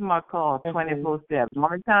use my car 24/7. The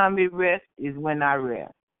only time it rests is when I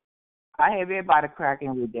rest. I have everybody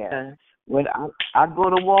cracking with that. When I go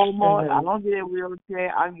to Walmart, I don't get a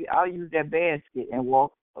wheelchair. I'll use that basket and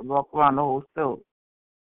walk around the whole store.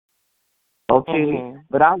 Okay,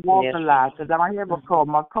 but I walk a lot because I don't have a car.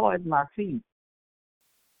 My car is my feet.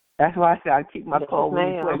 That's why I say I keep my car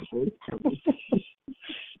with me.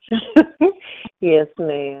 Yes,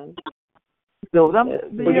 ma'am. So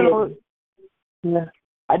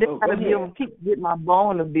I just got to keep get my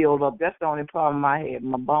bone to build up. That's the only problem I have.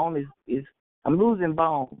 My bone is I'm losing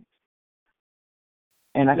bone,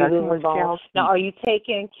 and I got too much calcium. Now, are you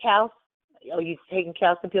taking calcium? Are you taking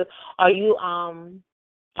calcium pills? Are you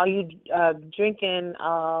drinking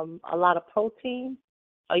a lot of protein?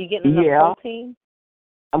 Are you getting enough protein?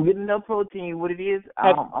 I'm getting enough protein. What it is,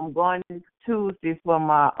 I'm going Tuesday for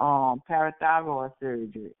my parathyroid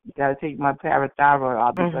surgery. You got to take my parathyroid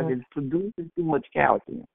out because it produces too much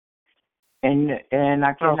calcium, and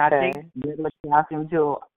I cannot take regular calcium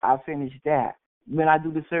until I finish that when I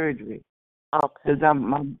do the surgery. Okay. Because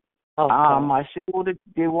my shoulder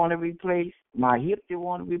they want to replace, my hip they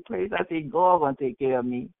want to replace. I say God gonna take care of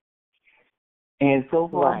me. And so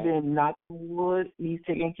far I've been knocking wood. He's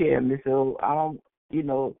taking care of me. So I don't.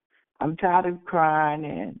 I'm tired of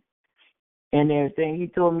crying and everything. He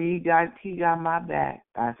told me he got my back.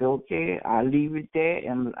 I said, okay, I'll leave it there,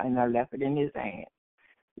 and I left it in his hands.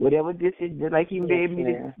 Whatever this is, just like he made me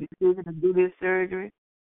the decision to do this surgery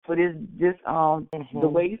for this the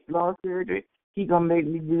waist loss surgery, he gonna make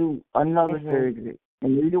me do another surgery.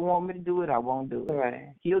 And if he don't want me to do it, I won't do it.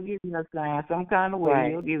 Right. He'll give me a sign, some kind of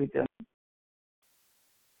way. He'll give it to me.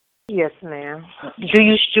 Yes, ma'am. Do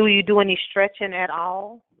you do any stretching at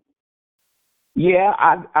all? Yeah,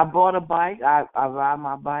 I bought a bike. I ride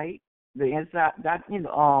my bike. The inside that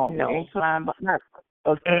incline, but not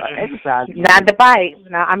exercise. Not the bike.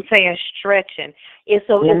 No, I'm saying stretching. It's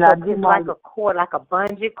like a cord, like a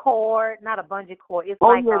bungee cord. Not a bungee cord. It's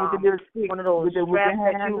one of those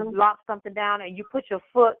straps that you lock something down and you put your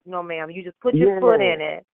foot. No, ma'am. You just put your foot in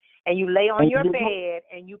it. And you lay on your bed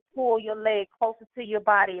and you pull your leg closer to your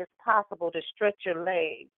body as possible to stretch your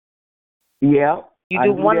leg. Yeah. You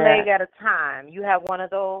do one leg at a time. You have one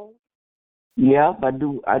of those? Yeah, I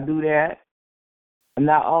do that.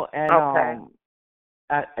 And I also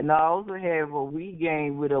have a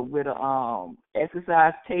regain with a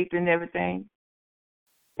exercise tape and everything.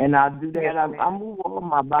 And I do that. I move all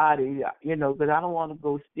my body, because I don't want to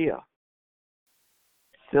go still.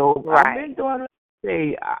 So I've been doing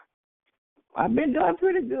I've been doing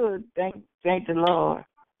pretty good. Thank the Lord.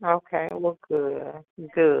 Okay, well, good.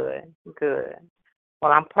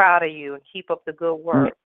 Well, I'm proud of you, and keep up the good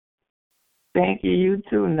work. Thank you. You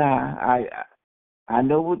too. Now I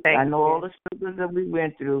know all the struggles that we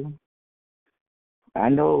went through. I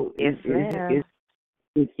know it's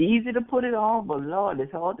easy to put it on, but Lord,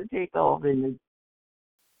 it's hard to take off.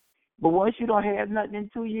 But once you don't have nothing in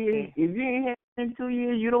 2 years, if you ain't had it in 2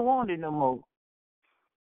 years, you don't want it no more.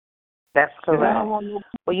 That's correct.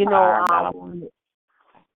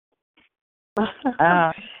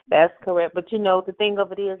 That's correct. But the thing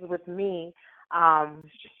of it is with me,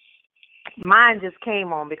 mine just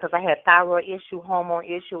came on because I had thyroid issue, hormone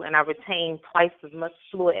issue, and I retained twice as much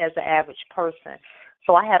fluid as the average person.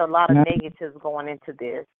 So I had a lot of negatives going into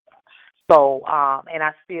this. So, and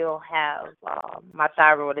I still have, my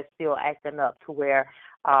thyroid is still acting up to where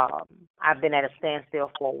I've been at a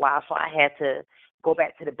standstill for a while. So I had to go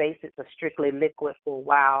back to the basics of strictly liquid for a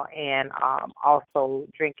while, and also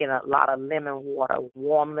drinking a lot of lemon water,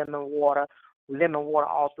 warm lemon water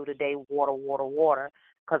all through the day, water,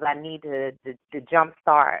 because I need to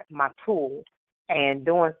jumpstart my tool. And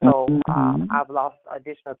doing so, I've lost an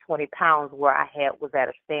additional 20 pounds where I was at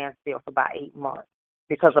a standstill for about 8 months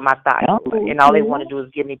because of my thyroid. And all they want to do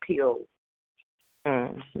is give me pills.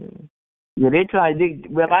 Mm-hmm. Yeah, they tried.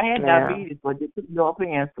 I had diabetes, but they took me off of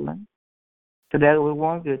insulin. So that was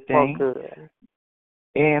one good thing. Oh, good.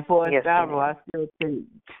 And for a thyroid,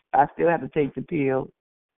 I still have to take the pill,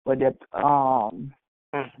 but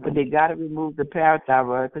but they got to remove the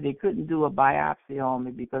parathyroid because they couldn't do a biopsy on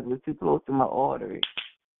me because it was too close to my artery.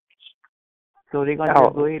 So they're gonna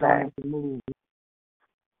just go ahead and remove it.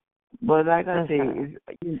 But like I say,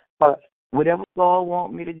 whatever God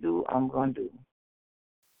want me to do, I'm gonna do.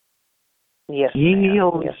 Yes,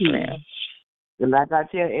 ma'am. Like I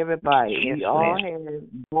tell everybody, Yes, we all ma'am.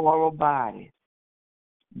 have borrowed bodies.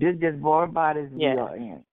 This just borrowed bodies we Yes. are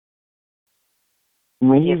in.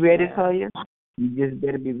 When Yes, he's ready ma'am. for you, you just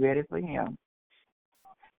better be ready for him.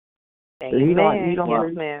 So he Amen. don't Yes,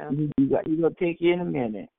 hurt. ma'am. He gonna take you in a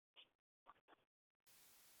minute.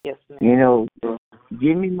 Yes, ma'am. You know,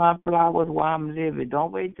 give me my flowers while I'm living.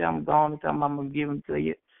 Don't wait till I'm gone and tell me I'm gonna give them to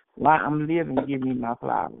you. While I'm living, give me my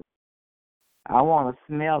flowers. I want to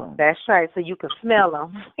smell them. That's right. So you can smell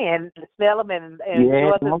them and Yes,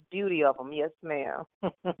 enjoy the beauty of them. Yes, ma'am.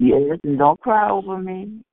 yes, and don't cry over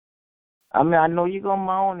me. I mean, I know you're gonna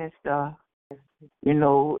moan and stuff, you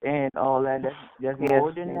know, and all that. That's Yes,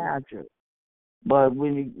 more than ma'am. natural. But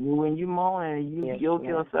when you moan and you Yes, guilty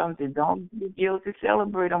ma'am. or something, don't be guilty.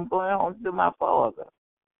 Celebrate. I'm going home to my father.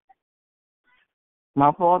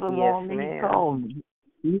 My father Yes, warned me. He ma'am. called me.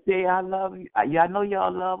 He say, "I love you." Yeah, I know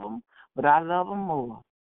y'all love him, but I love him more.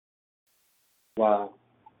 Wow.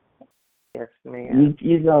 Yes, ma'am.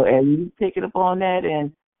 You know, and you take it upon that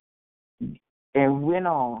and went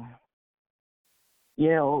on. You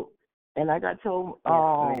know, and like I told Yes,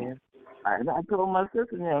 ma'am. I told my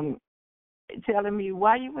sister them telling me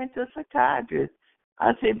why you went to a psychiatrist.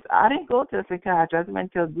 I said I didn't go to a psychiatrist. I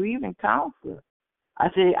went to a grieving counselor. I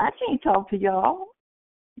said I can't talk to y'all.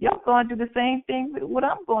 Y'all going through the same thing with what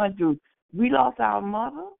I'm going through. We lost our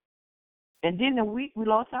mother, and then in a week we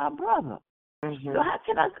lost our brother. Mm-hmm. So how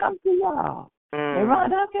can I come to y'all? And Mm.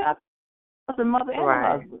 Ron, how can I come to mother and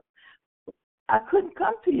Right. husband? I couldn't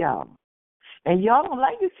come to y'all. And y'all don't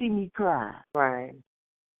like to see me cry. Right.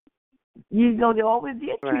 You know, they always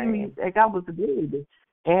did treat me Right. like I was a baby.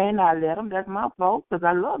 And I let them. That's my fault because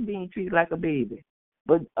I love being treated like a baby.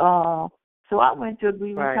 But so I went to a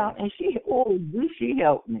grieving Right. counselor, and she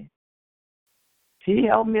helped me. She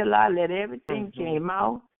helped me a lot, let everything Mm-hmm. came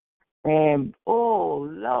out. And, oh,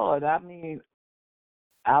 Lord, I mean,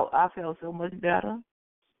 I felt so much better.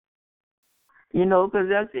 You know, because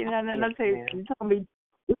that's it. And I tell you, Yes, you told me,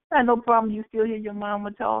 it's not no problem. You still hear your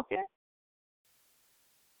mama talking.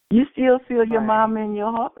 You still feel your Right. mama in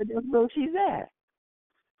your heart, but that's where she's at.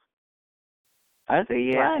 I say,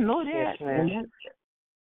 yeah, I Right. know Yes, that. ma'am. And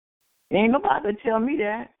ain't nobody can tell me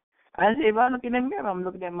that. I say, if I look in the mirror, I'm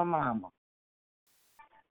looking at my mama.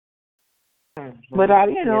 Mm-hmm. But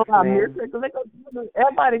you know, Yes, I miss ma'am. it.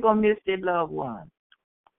 Everybody gonna miss their loved one.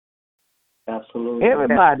 Absolutely.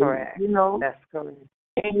 Everybody, That's correct. you know. That's correct.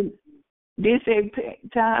 And they say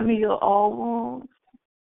time heal all wounds,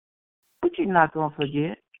 but you're not gonna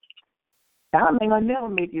forget. Time ain't gonna never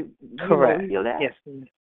make you, Correct. heal that. Yes, ma'am.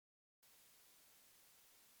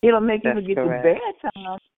 It'll make you That's forget correct. the bad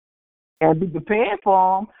times and be prepared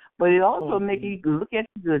for them, but it also Mm-hmm. make you look at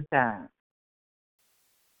the good times.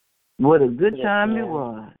 What a good Yes, time it ma'am.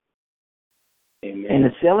 was. Amen. And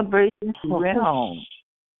the celebration, we went home.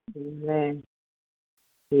 Amen.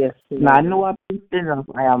 Yes, ma'am. Now, I know I preached enough.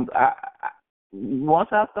 Once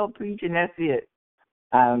I start preaching, that's it.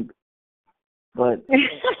 But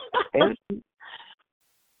everything,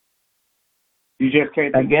 You just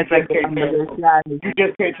can't. I guess I get a little shy. You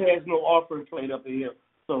just can't pass no offering plate up in here.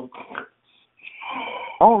 So.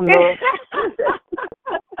 Oh no.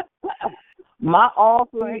 My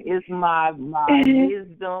offering is my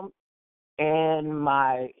wisdom and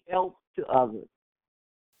my help to others.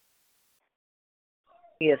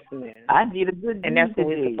 Yes, ma'am. I did a good And deed that's what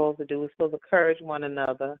we're today. supposed to do. We're supposed to encourage one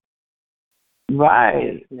another.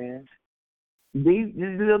 Right. Yes, ma'am. This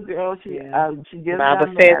little girl, she just Bible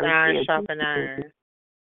got says married. iron sharpen iron.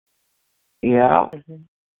 Yeah. Mm-hmm.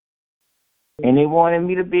 And they wanted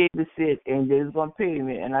me to babysit, and they was gonna pay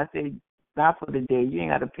me. And I said, not for the day. You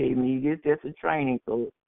ain't gotta pay me. It's just a training course.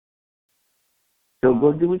 So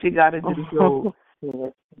go do what you gotta do. So,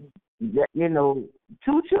 you know,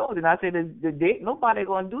 2 children. I said, nobody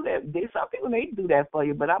gonna do that. Some people may do that for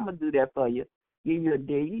you, but I'm gonna do that for you. Give you a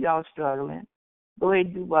day. Y'all struggling. Go ahead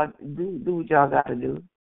and do what y'all gotta do.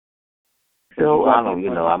 So I don't,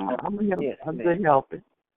 I'm a good helper.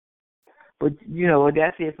 But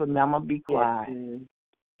that's it for me. I'm gonna be quiet.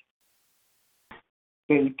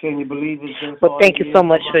 Can you believe it's been? Well, thank you so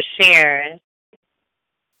much for sharing.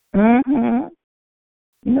 Mhm.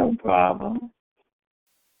 No problem.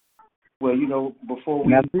 Well,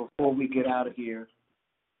 before we get out of here,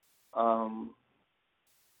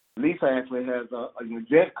 Lisa actually has an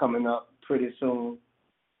event coming up pretty soon,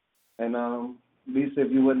 and Lisa,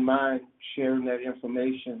 if you wouldn't mind sharing that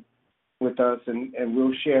information with us, and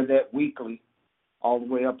we'll share that weekly, all the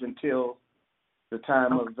way up until the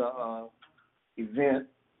time of the event.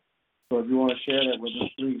 So if you want to share that with us,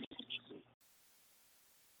 please.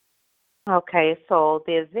 Okay, so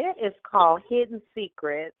the event is called Hidden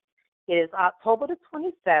Secrets, It is October the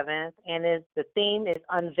 27th, and the theme is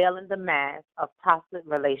Unveiling the Mask of Toxic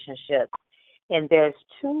Relationships. And there's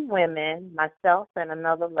 2 women, myself and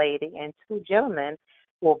another lady, and 2 gentlemen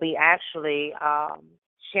will be actually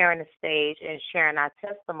sharing the stage and sharing our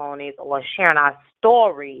testimonies or sharing our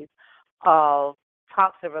stories of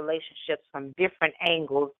toxic relationships from different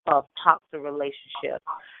angles of toxic relationships.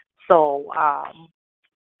 So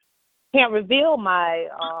can't reveal my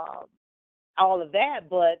all of that,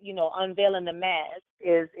 but unveiling the mask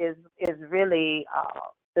is really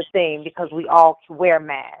the thing, because we all wear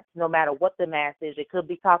masks, no matter what the mask is. It could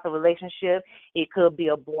be toxic relationship, it could be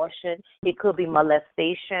abortion, it could be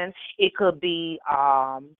molestation, it could be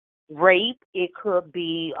rape, it could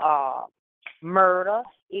be murder,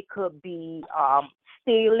 it could be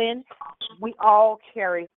stealing. We all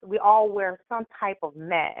wear some type of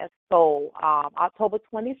mask. So October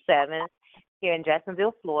 27th here in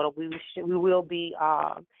Jacksonville, Florida, we will be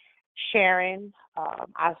sharing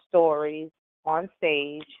our stories on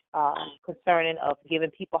stage concerning of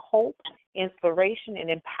giving people hope, inspiration,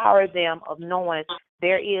 and empower them of knowing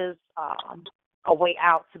there is a way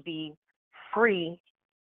out to be free,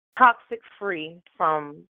 toxic free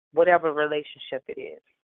from whatever relationship it is.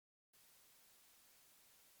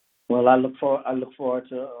 Well, I look forward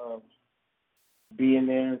to being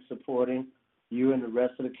there and supporting you and the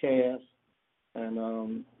rest of the cast,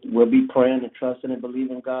 and we'll be praying and trusting and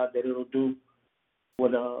believing God that it'll do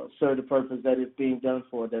what serve the purpose that it's being done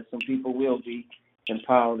for. That some people will be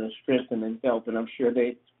empowered and strengthened and helped, and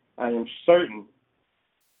I am certain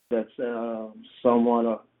that someone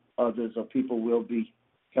or others or people will be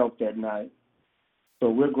helped that night. So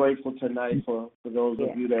we're grateful tonight for those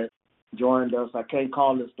of you that joined us. I can't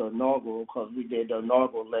call this the inaugural because we did the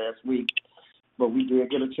inaugural last week, but we did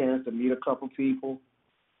get a chance to meet a couple people,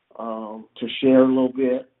 to share a little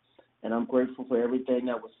bit, and I'm grateful for everything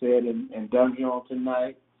that was said and done here on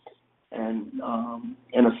tonight. And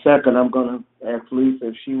in a second, I'm going to ask Lisa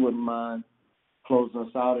if she wouldn't mind closing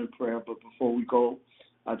us out in prayer. But before we go,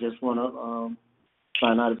 I just want to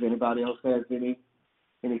find out if anybody else has any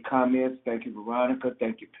comments. Thank you, Veronica.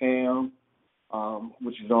 Thank you, Pam,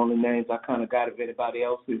 which is the only names I kind of got. If anybody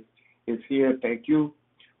else is here, thank you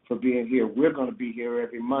for being here. We're going to be here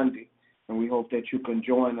every Monday, and we hope that you can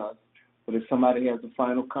join us. But if somebody has a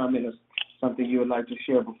final comment or something you would like to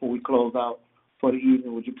share before we close out for the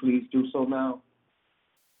evening, would you please do so now?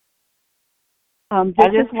 This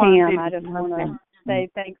is Pam. I just want to say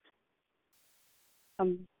thanks.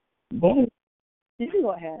 You can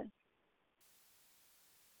go ahead.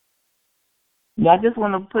 Yeah, I just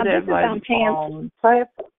want to put everybody on. Go ahead.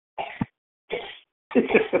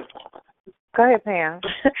 Go ahead, Pam.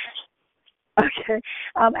 Okay.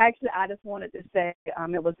 Actually, I just wanted to say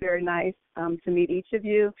it was very nice to meet each of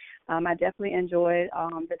you. I definitely enjoyed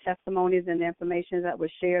the testimonies and the information that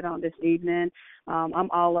was shared on this evening.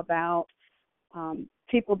 I'm all about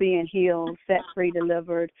people being healed, set free,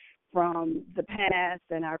 delivered from the past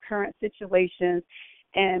and our current situations,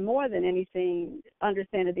 and more than anything,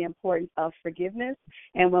 understanding the importance of forgiveness,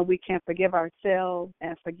 and when we can forgive ourselves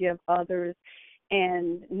and forgive others,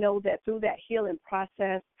 and know that through that healing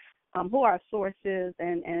process, who our source is,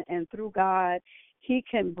 and through God, He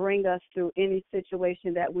can bring us through any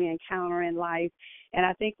situation that we encounter in life. And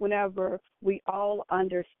I think whenever we all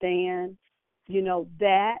understand,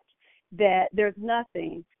 that there's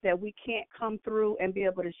nothing that we can't come through and be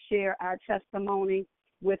able to share our testimony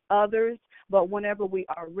with others, but whenever we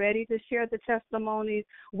are ready to share the testimonies,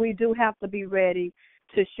 we do have to be ready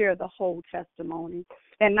to share the whole testimony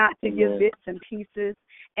and not to give bits and pieces.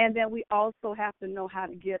 And then we also have to know how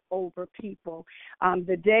to get over people.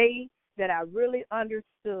 The day that I really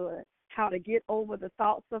understood how to get over the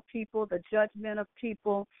thoughts of people, the judgment of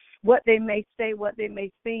people, what they may say, what they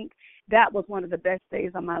may think, that was one of the best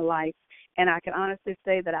days of my life. And I can honestly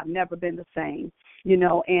say that I've never been the same,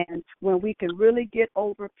 and when we can really get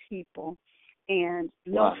over people and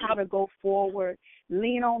know how to go forward,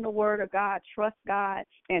 lean on the Word of God, trust God,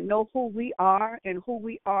 and know who we are and who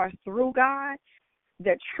we are through God,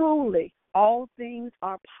 that truly all things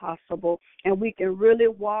are possible, and we can really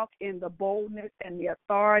walk in the boldness and the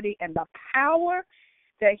authority and the power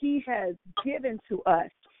that He has given to us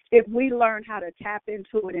if we learn how to tap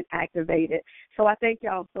into it and activate it. So I thank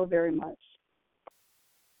y'all so very much.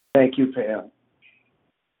 Thank you, Pam.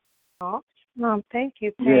 Thank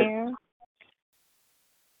you, Pam.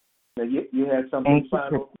 Now, you had something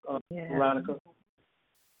final, Veronica?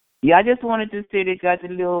 Yeah, I just wanted to say they got the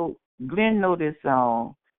little Glenn know this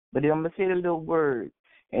song, but I'm going to say the little word.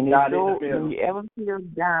 And it's so, when you ever feel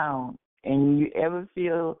down and you ever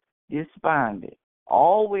feel despondent,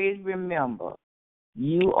 always remember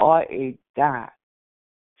You are a dot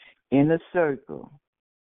in a circle.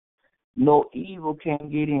 No evil can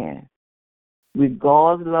get in. With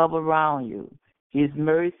God's love around you, His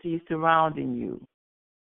mercy surrounding you,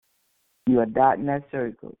 you are a dot in that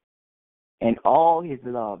circle. And all His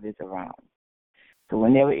love is around. So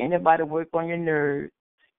whenever anybody work on your nerves,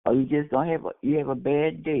 or you just don't have you have a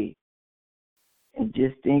bad day, and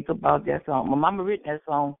just think about that song. My mama written that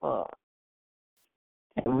song for us.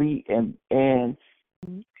 And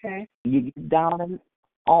Okay. you get down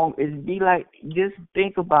on it be like just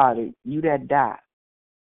think about it. You that dot.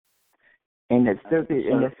 And the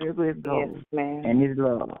circle is gold. Yes, ma'am. And His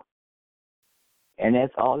love. And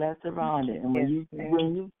that's all that's around it. And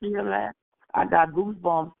when you feel that, I got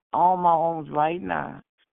goosebumps on my arms right now,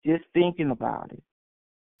 just thinking about it.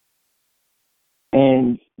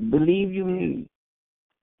 And believe you me,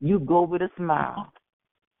 you go with a smile.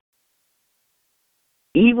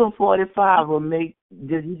 Even 45 will make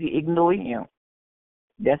just you ignore him.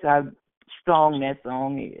 That's how strong that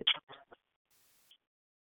song is.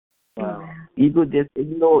 Wow. You could just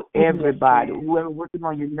ignore everybody, whoever working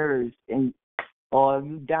on your nerves, and or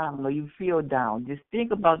you down or you feel down. Just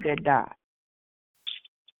think about that dot,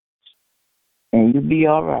 and you'll be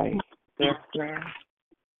all right. Yes, ma'am.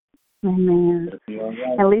 Amen.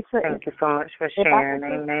 And Lisa, Thank you so much for sharing.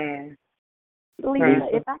 Amen. Lisa,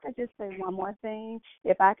 if I could just say one more thing,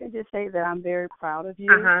 if I could just say that I'm very proud of you,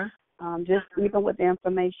 just even with the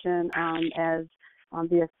information as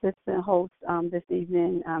the assistant host this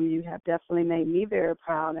evening, you have definitely made me very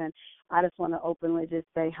proud, and I just want to openly just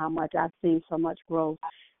say how much I've seen so much growth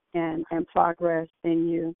and progress in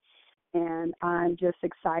you, and I'm just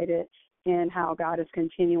excited in how God is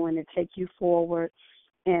continuing to take you forward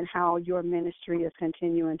and how your ministry is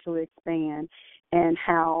continuing to expand, and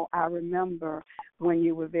how I remember when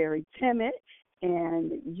you were very timid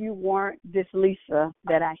and you weren't this Lisa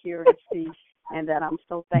that I hear and see, and that I'm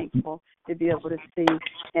so thankful to be able to see,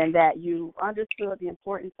 and that you understood the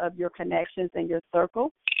importance of your connections and your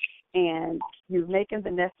circle, and you've made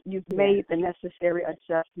the necessary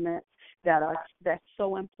adjustments that's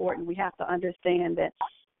so important. We have to understand that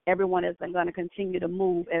everyone isn't going to continue to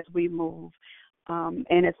move as we move.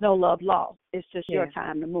 And it's no love lost. It's just your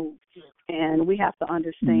time to move. And we have to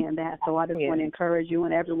understand that. So I just want to encourage you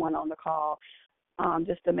and everyone on the call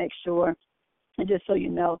just to make sure, and just so you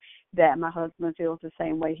know, that my husband feels the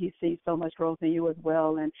same way. He sees so much growth in you as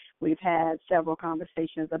well, and we've had several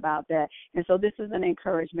conversations about that. And so this is an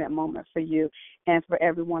encouragement moment for you and for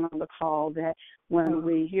everyone on the call, that when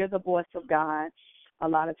we hear the voice of God, a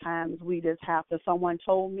lot of times we just have to, someone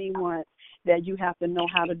told me once that you have to know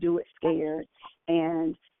how to do it scared.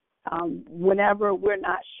 And whenever we're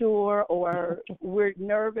not sure or we're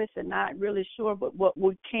nervous and not really sure, but what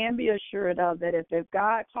we can be assured of, that if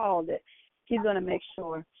God called it, He's going to make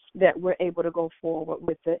sure that we're able to go forward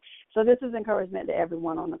with it. So this is encouragement to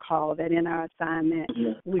everyone on the call, that in our assignment,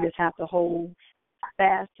 we just have to hold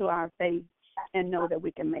fast to our faith and know that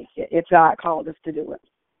we can make it if God called us to do it.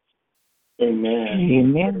 Amen.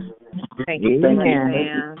 Amen. Thank you. Amen. Thank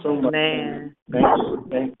you so much. Amen.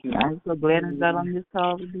 Thank you. I'm so glad I got on this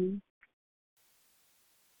call with you.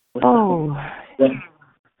 Oh.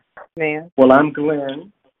 Man. Well, I'm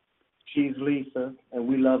Glenn. She's Lisa, and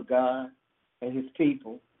we love God and His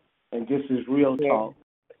people. And this is Real Talk.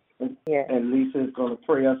 And Lisa is going to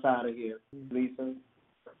pray us out of here. Lisa.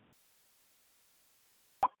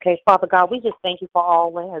 Okay, Father God, we just thank you for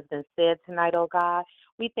all that has been said tonight, oh God.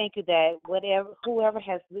 We thank you that whoever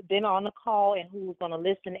has been on the call and who's going to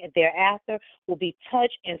listen thereafter will be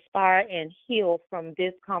touched, inspired, and healed from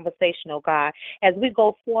this conversation, oh God. As we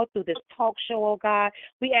go forth through this talk show, oh God,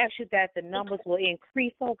 we ask you that the numbers will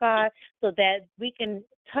increase, oh God, so that we can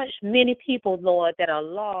touch many people, Lord, that are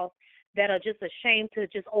lost, that are just ashamed to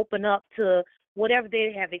just open up to whatever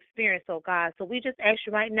they have experienced, oh God. So we just ask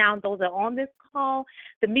you right now, those that are on this call,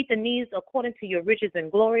 to meet the needs according to your riches and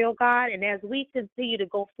glory, oh God. And as we continue to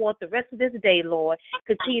go forth the rest of this day, Lord,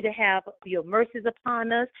 continue to have your mercies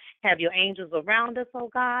upon us, have your angels around us, oh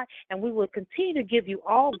God, and we will continue to give you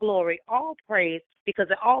all glory, all praise, because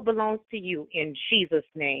it all belongs to you in Jesus'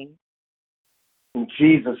 name. In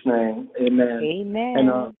Jesus' name, amen. Amen.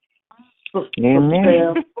 And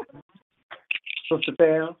Sister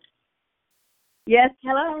Pam. Yes,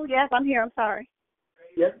 hello. Yes, I'm here. I'm sorry.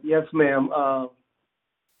 Yes, ma'am. I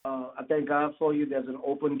thank God for you. There's an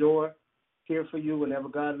open door here for you whenever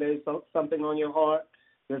God lays something on your heart.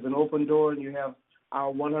 There's an open door, and you have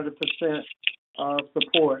our 100%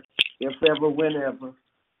 support if ever, whenever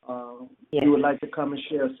you would like to come and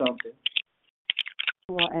share something.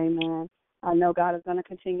 Well, amen. I know God is going to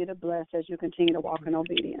continue to bless as you continue to walk in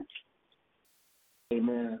obedience.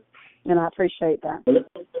 Amen. And I appreciate that.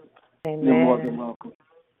 Amen. You're more than welcome.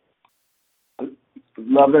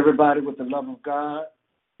 Love everybody with the love of God.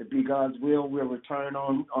 If be God's will, we'll return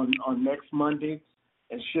on next Monday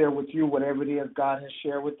and share with you whatever it is God has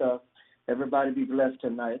shared with us. Everybody be blessed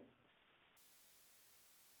tonight.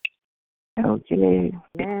 Okay.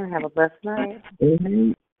 Man, have a blessed night.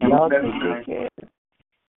 Mm-hmm. Y'all take good care.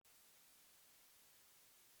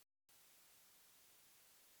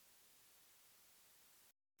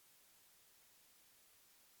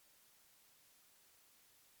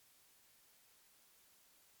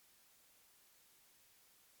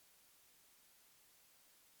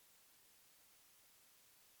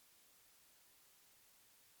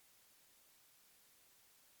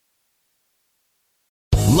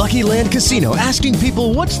 Lucky Land Casino, asking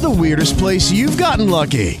people, what's the weirdest place you've gotten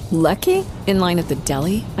lucky? Lucky? In line at the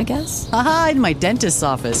deli, I guess? Aha, in my dentist's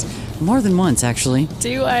office. More than once, actually.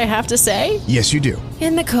 Do I have to say? Yes, you do.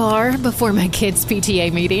 In the car before my kids'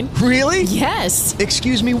 PTA meeting. Really? Yes.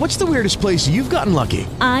 Excuse me, what's the weirdest place you've gotten lucky?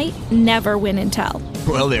 I never win and tell.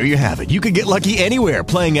 Well, there you have it. You can get lucky anywhere,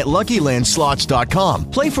 playing at LuckyLandSlots.com.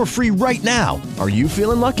 Play for free right now. Are you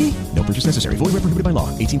feeling lucky? No purchase necessary. Void where prohibited by law.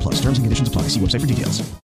 18+. Terms and conditions apply. See website for details.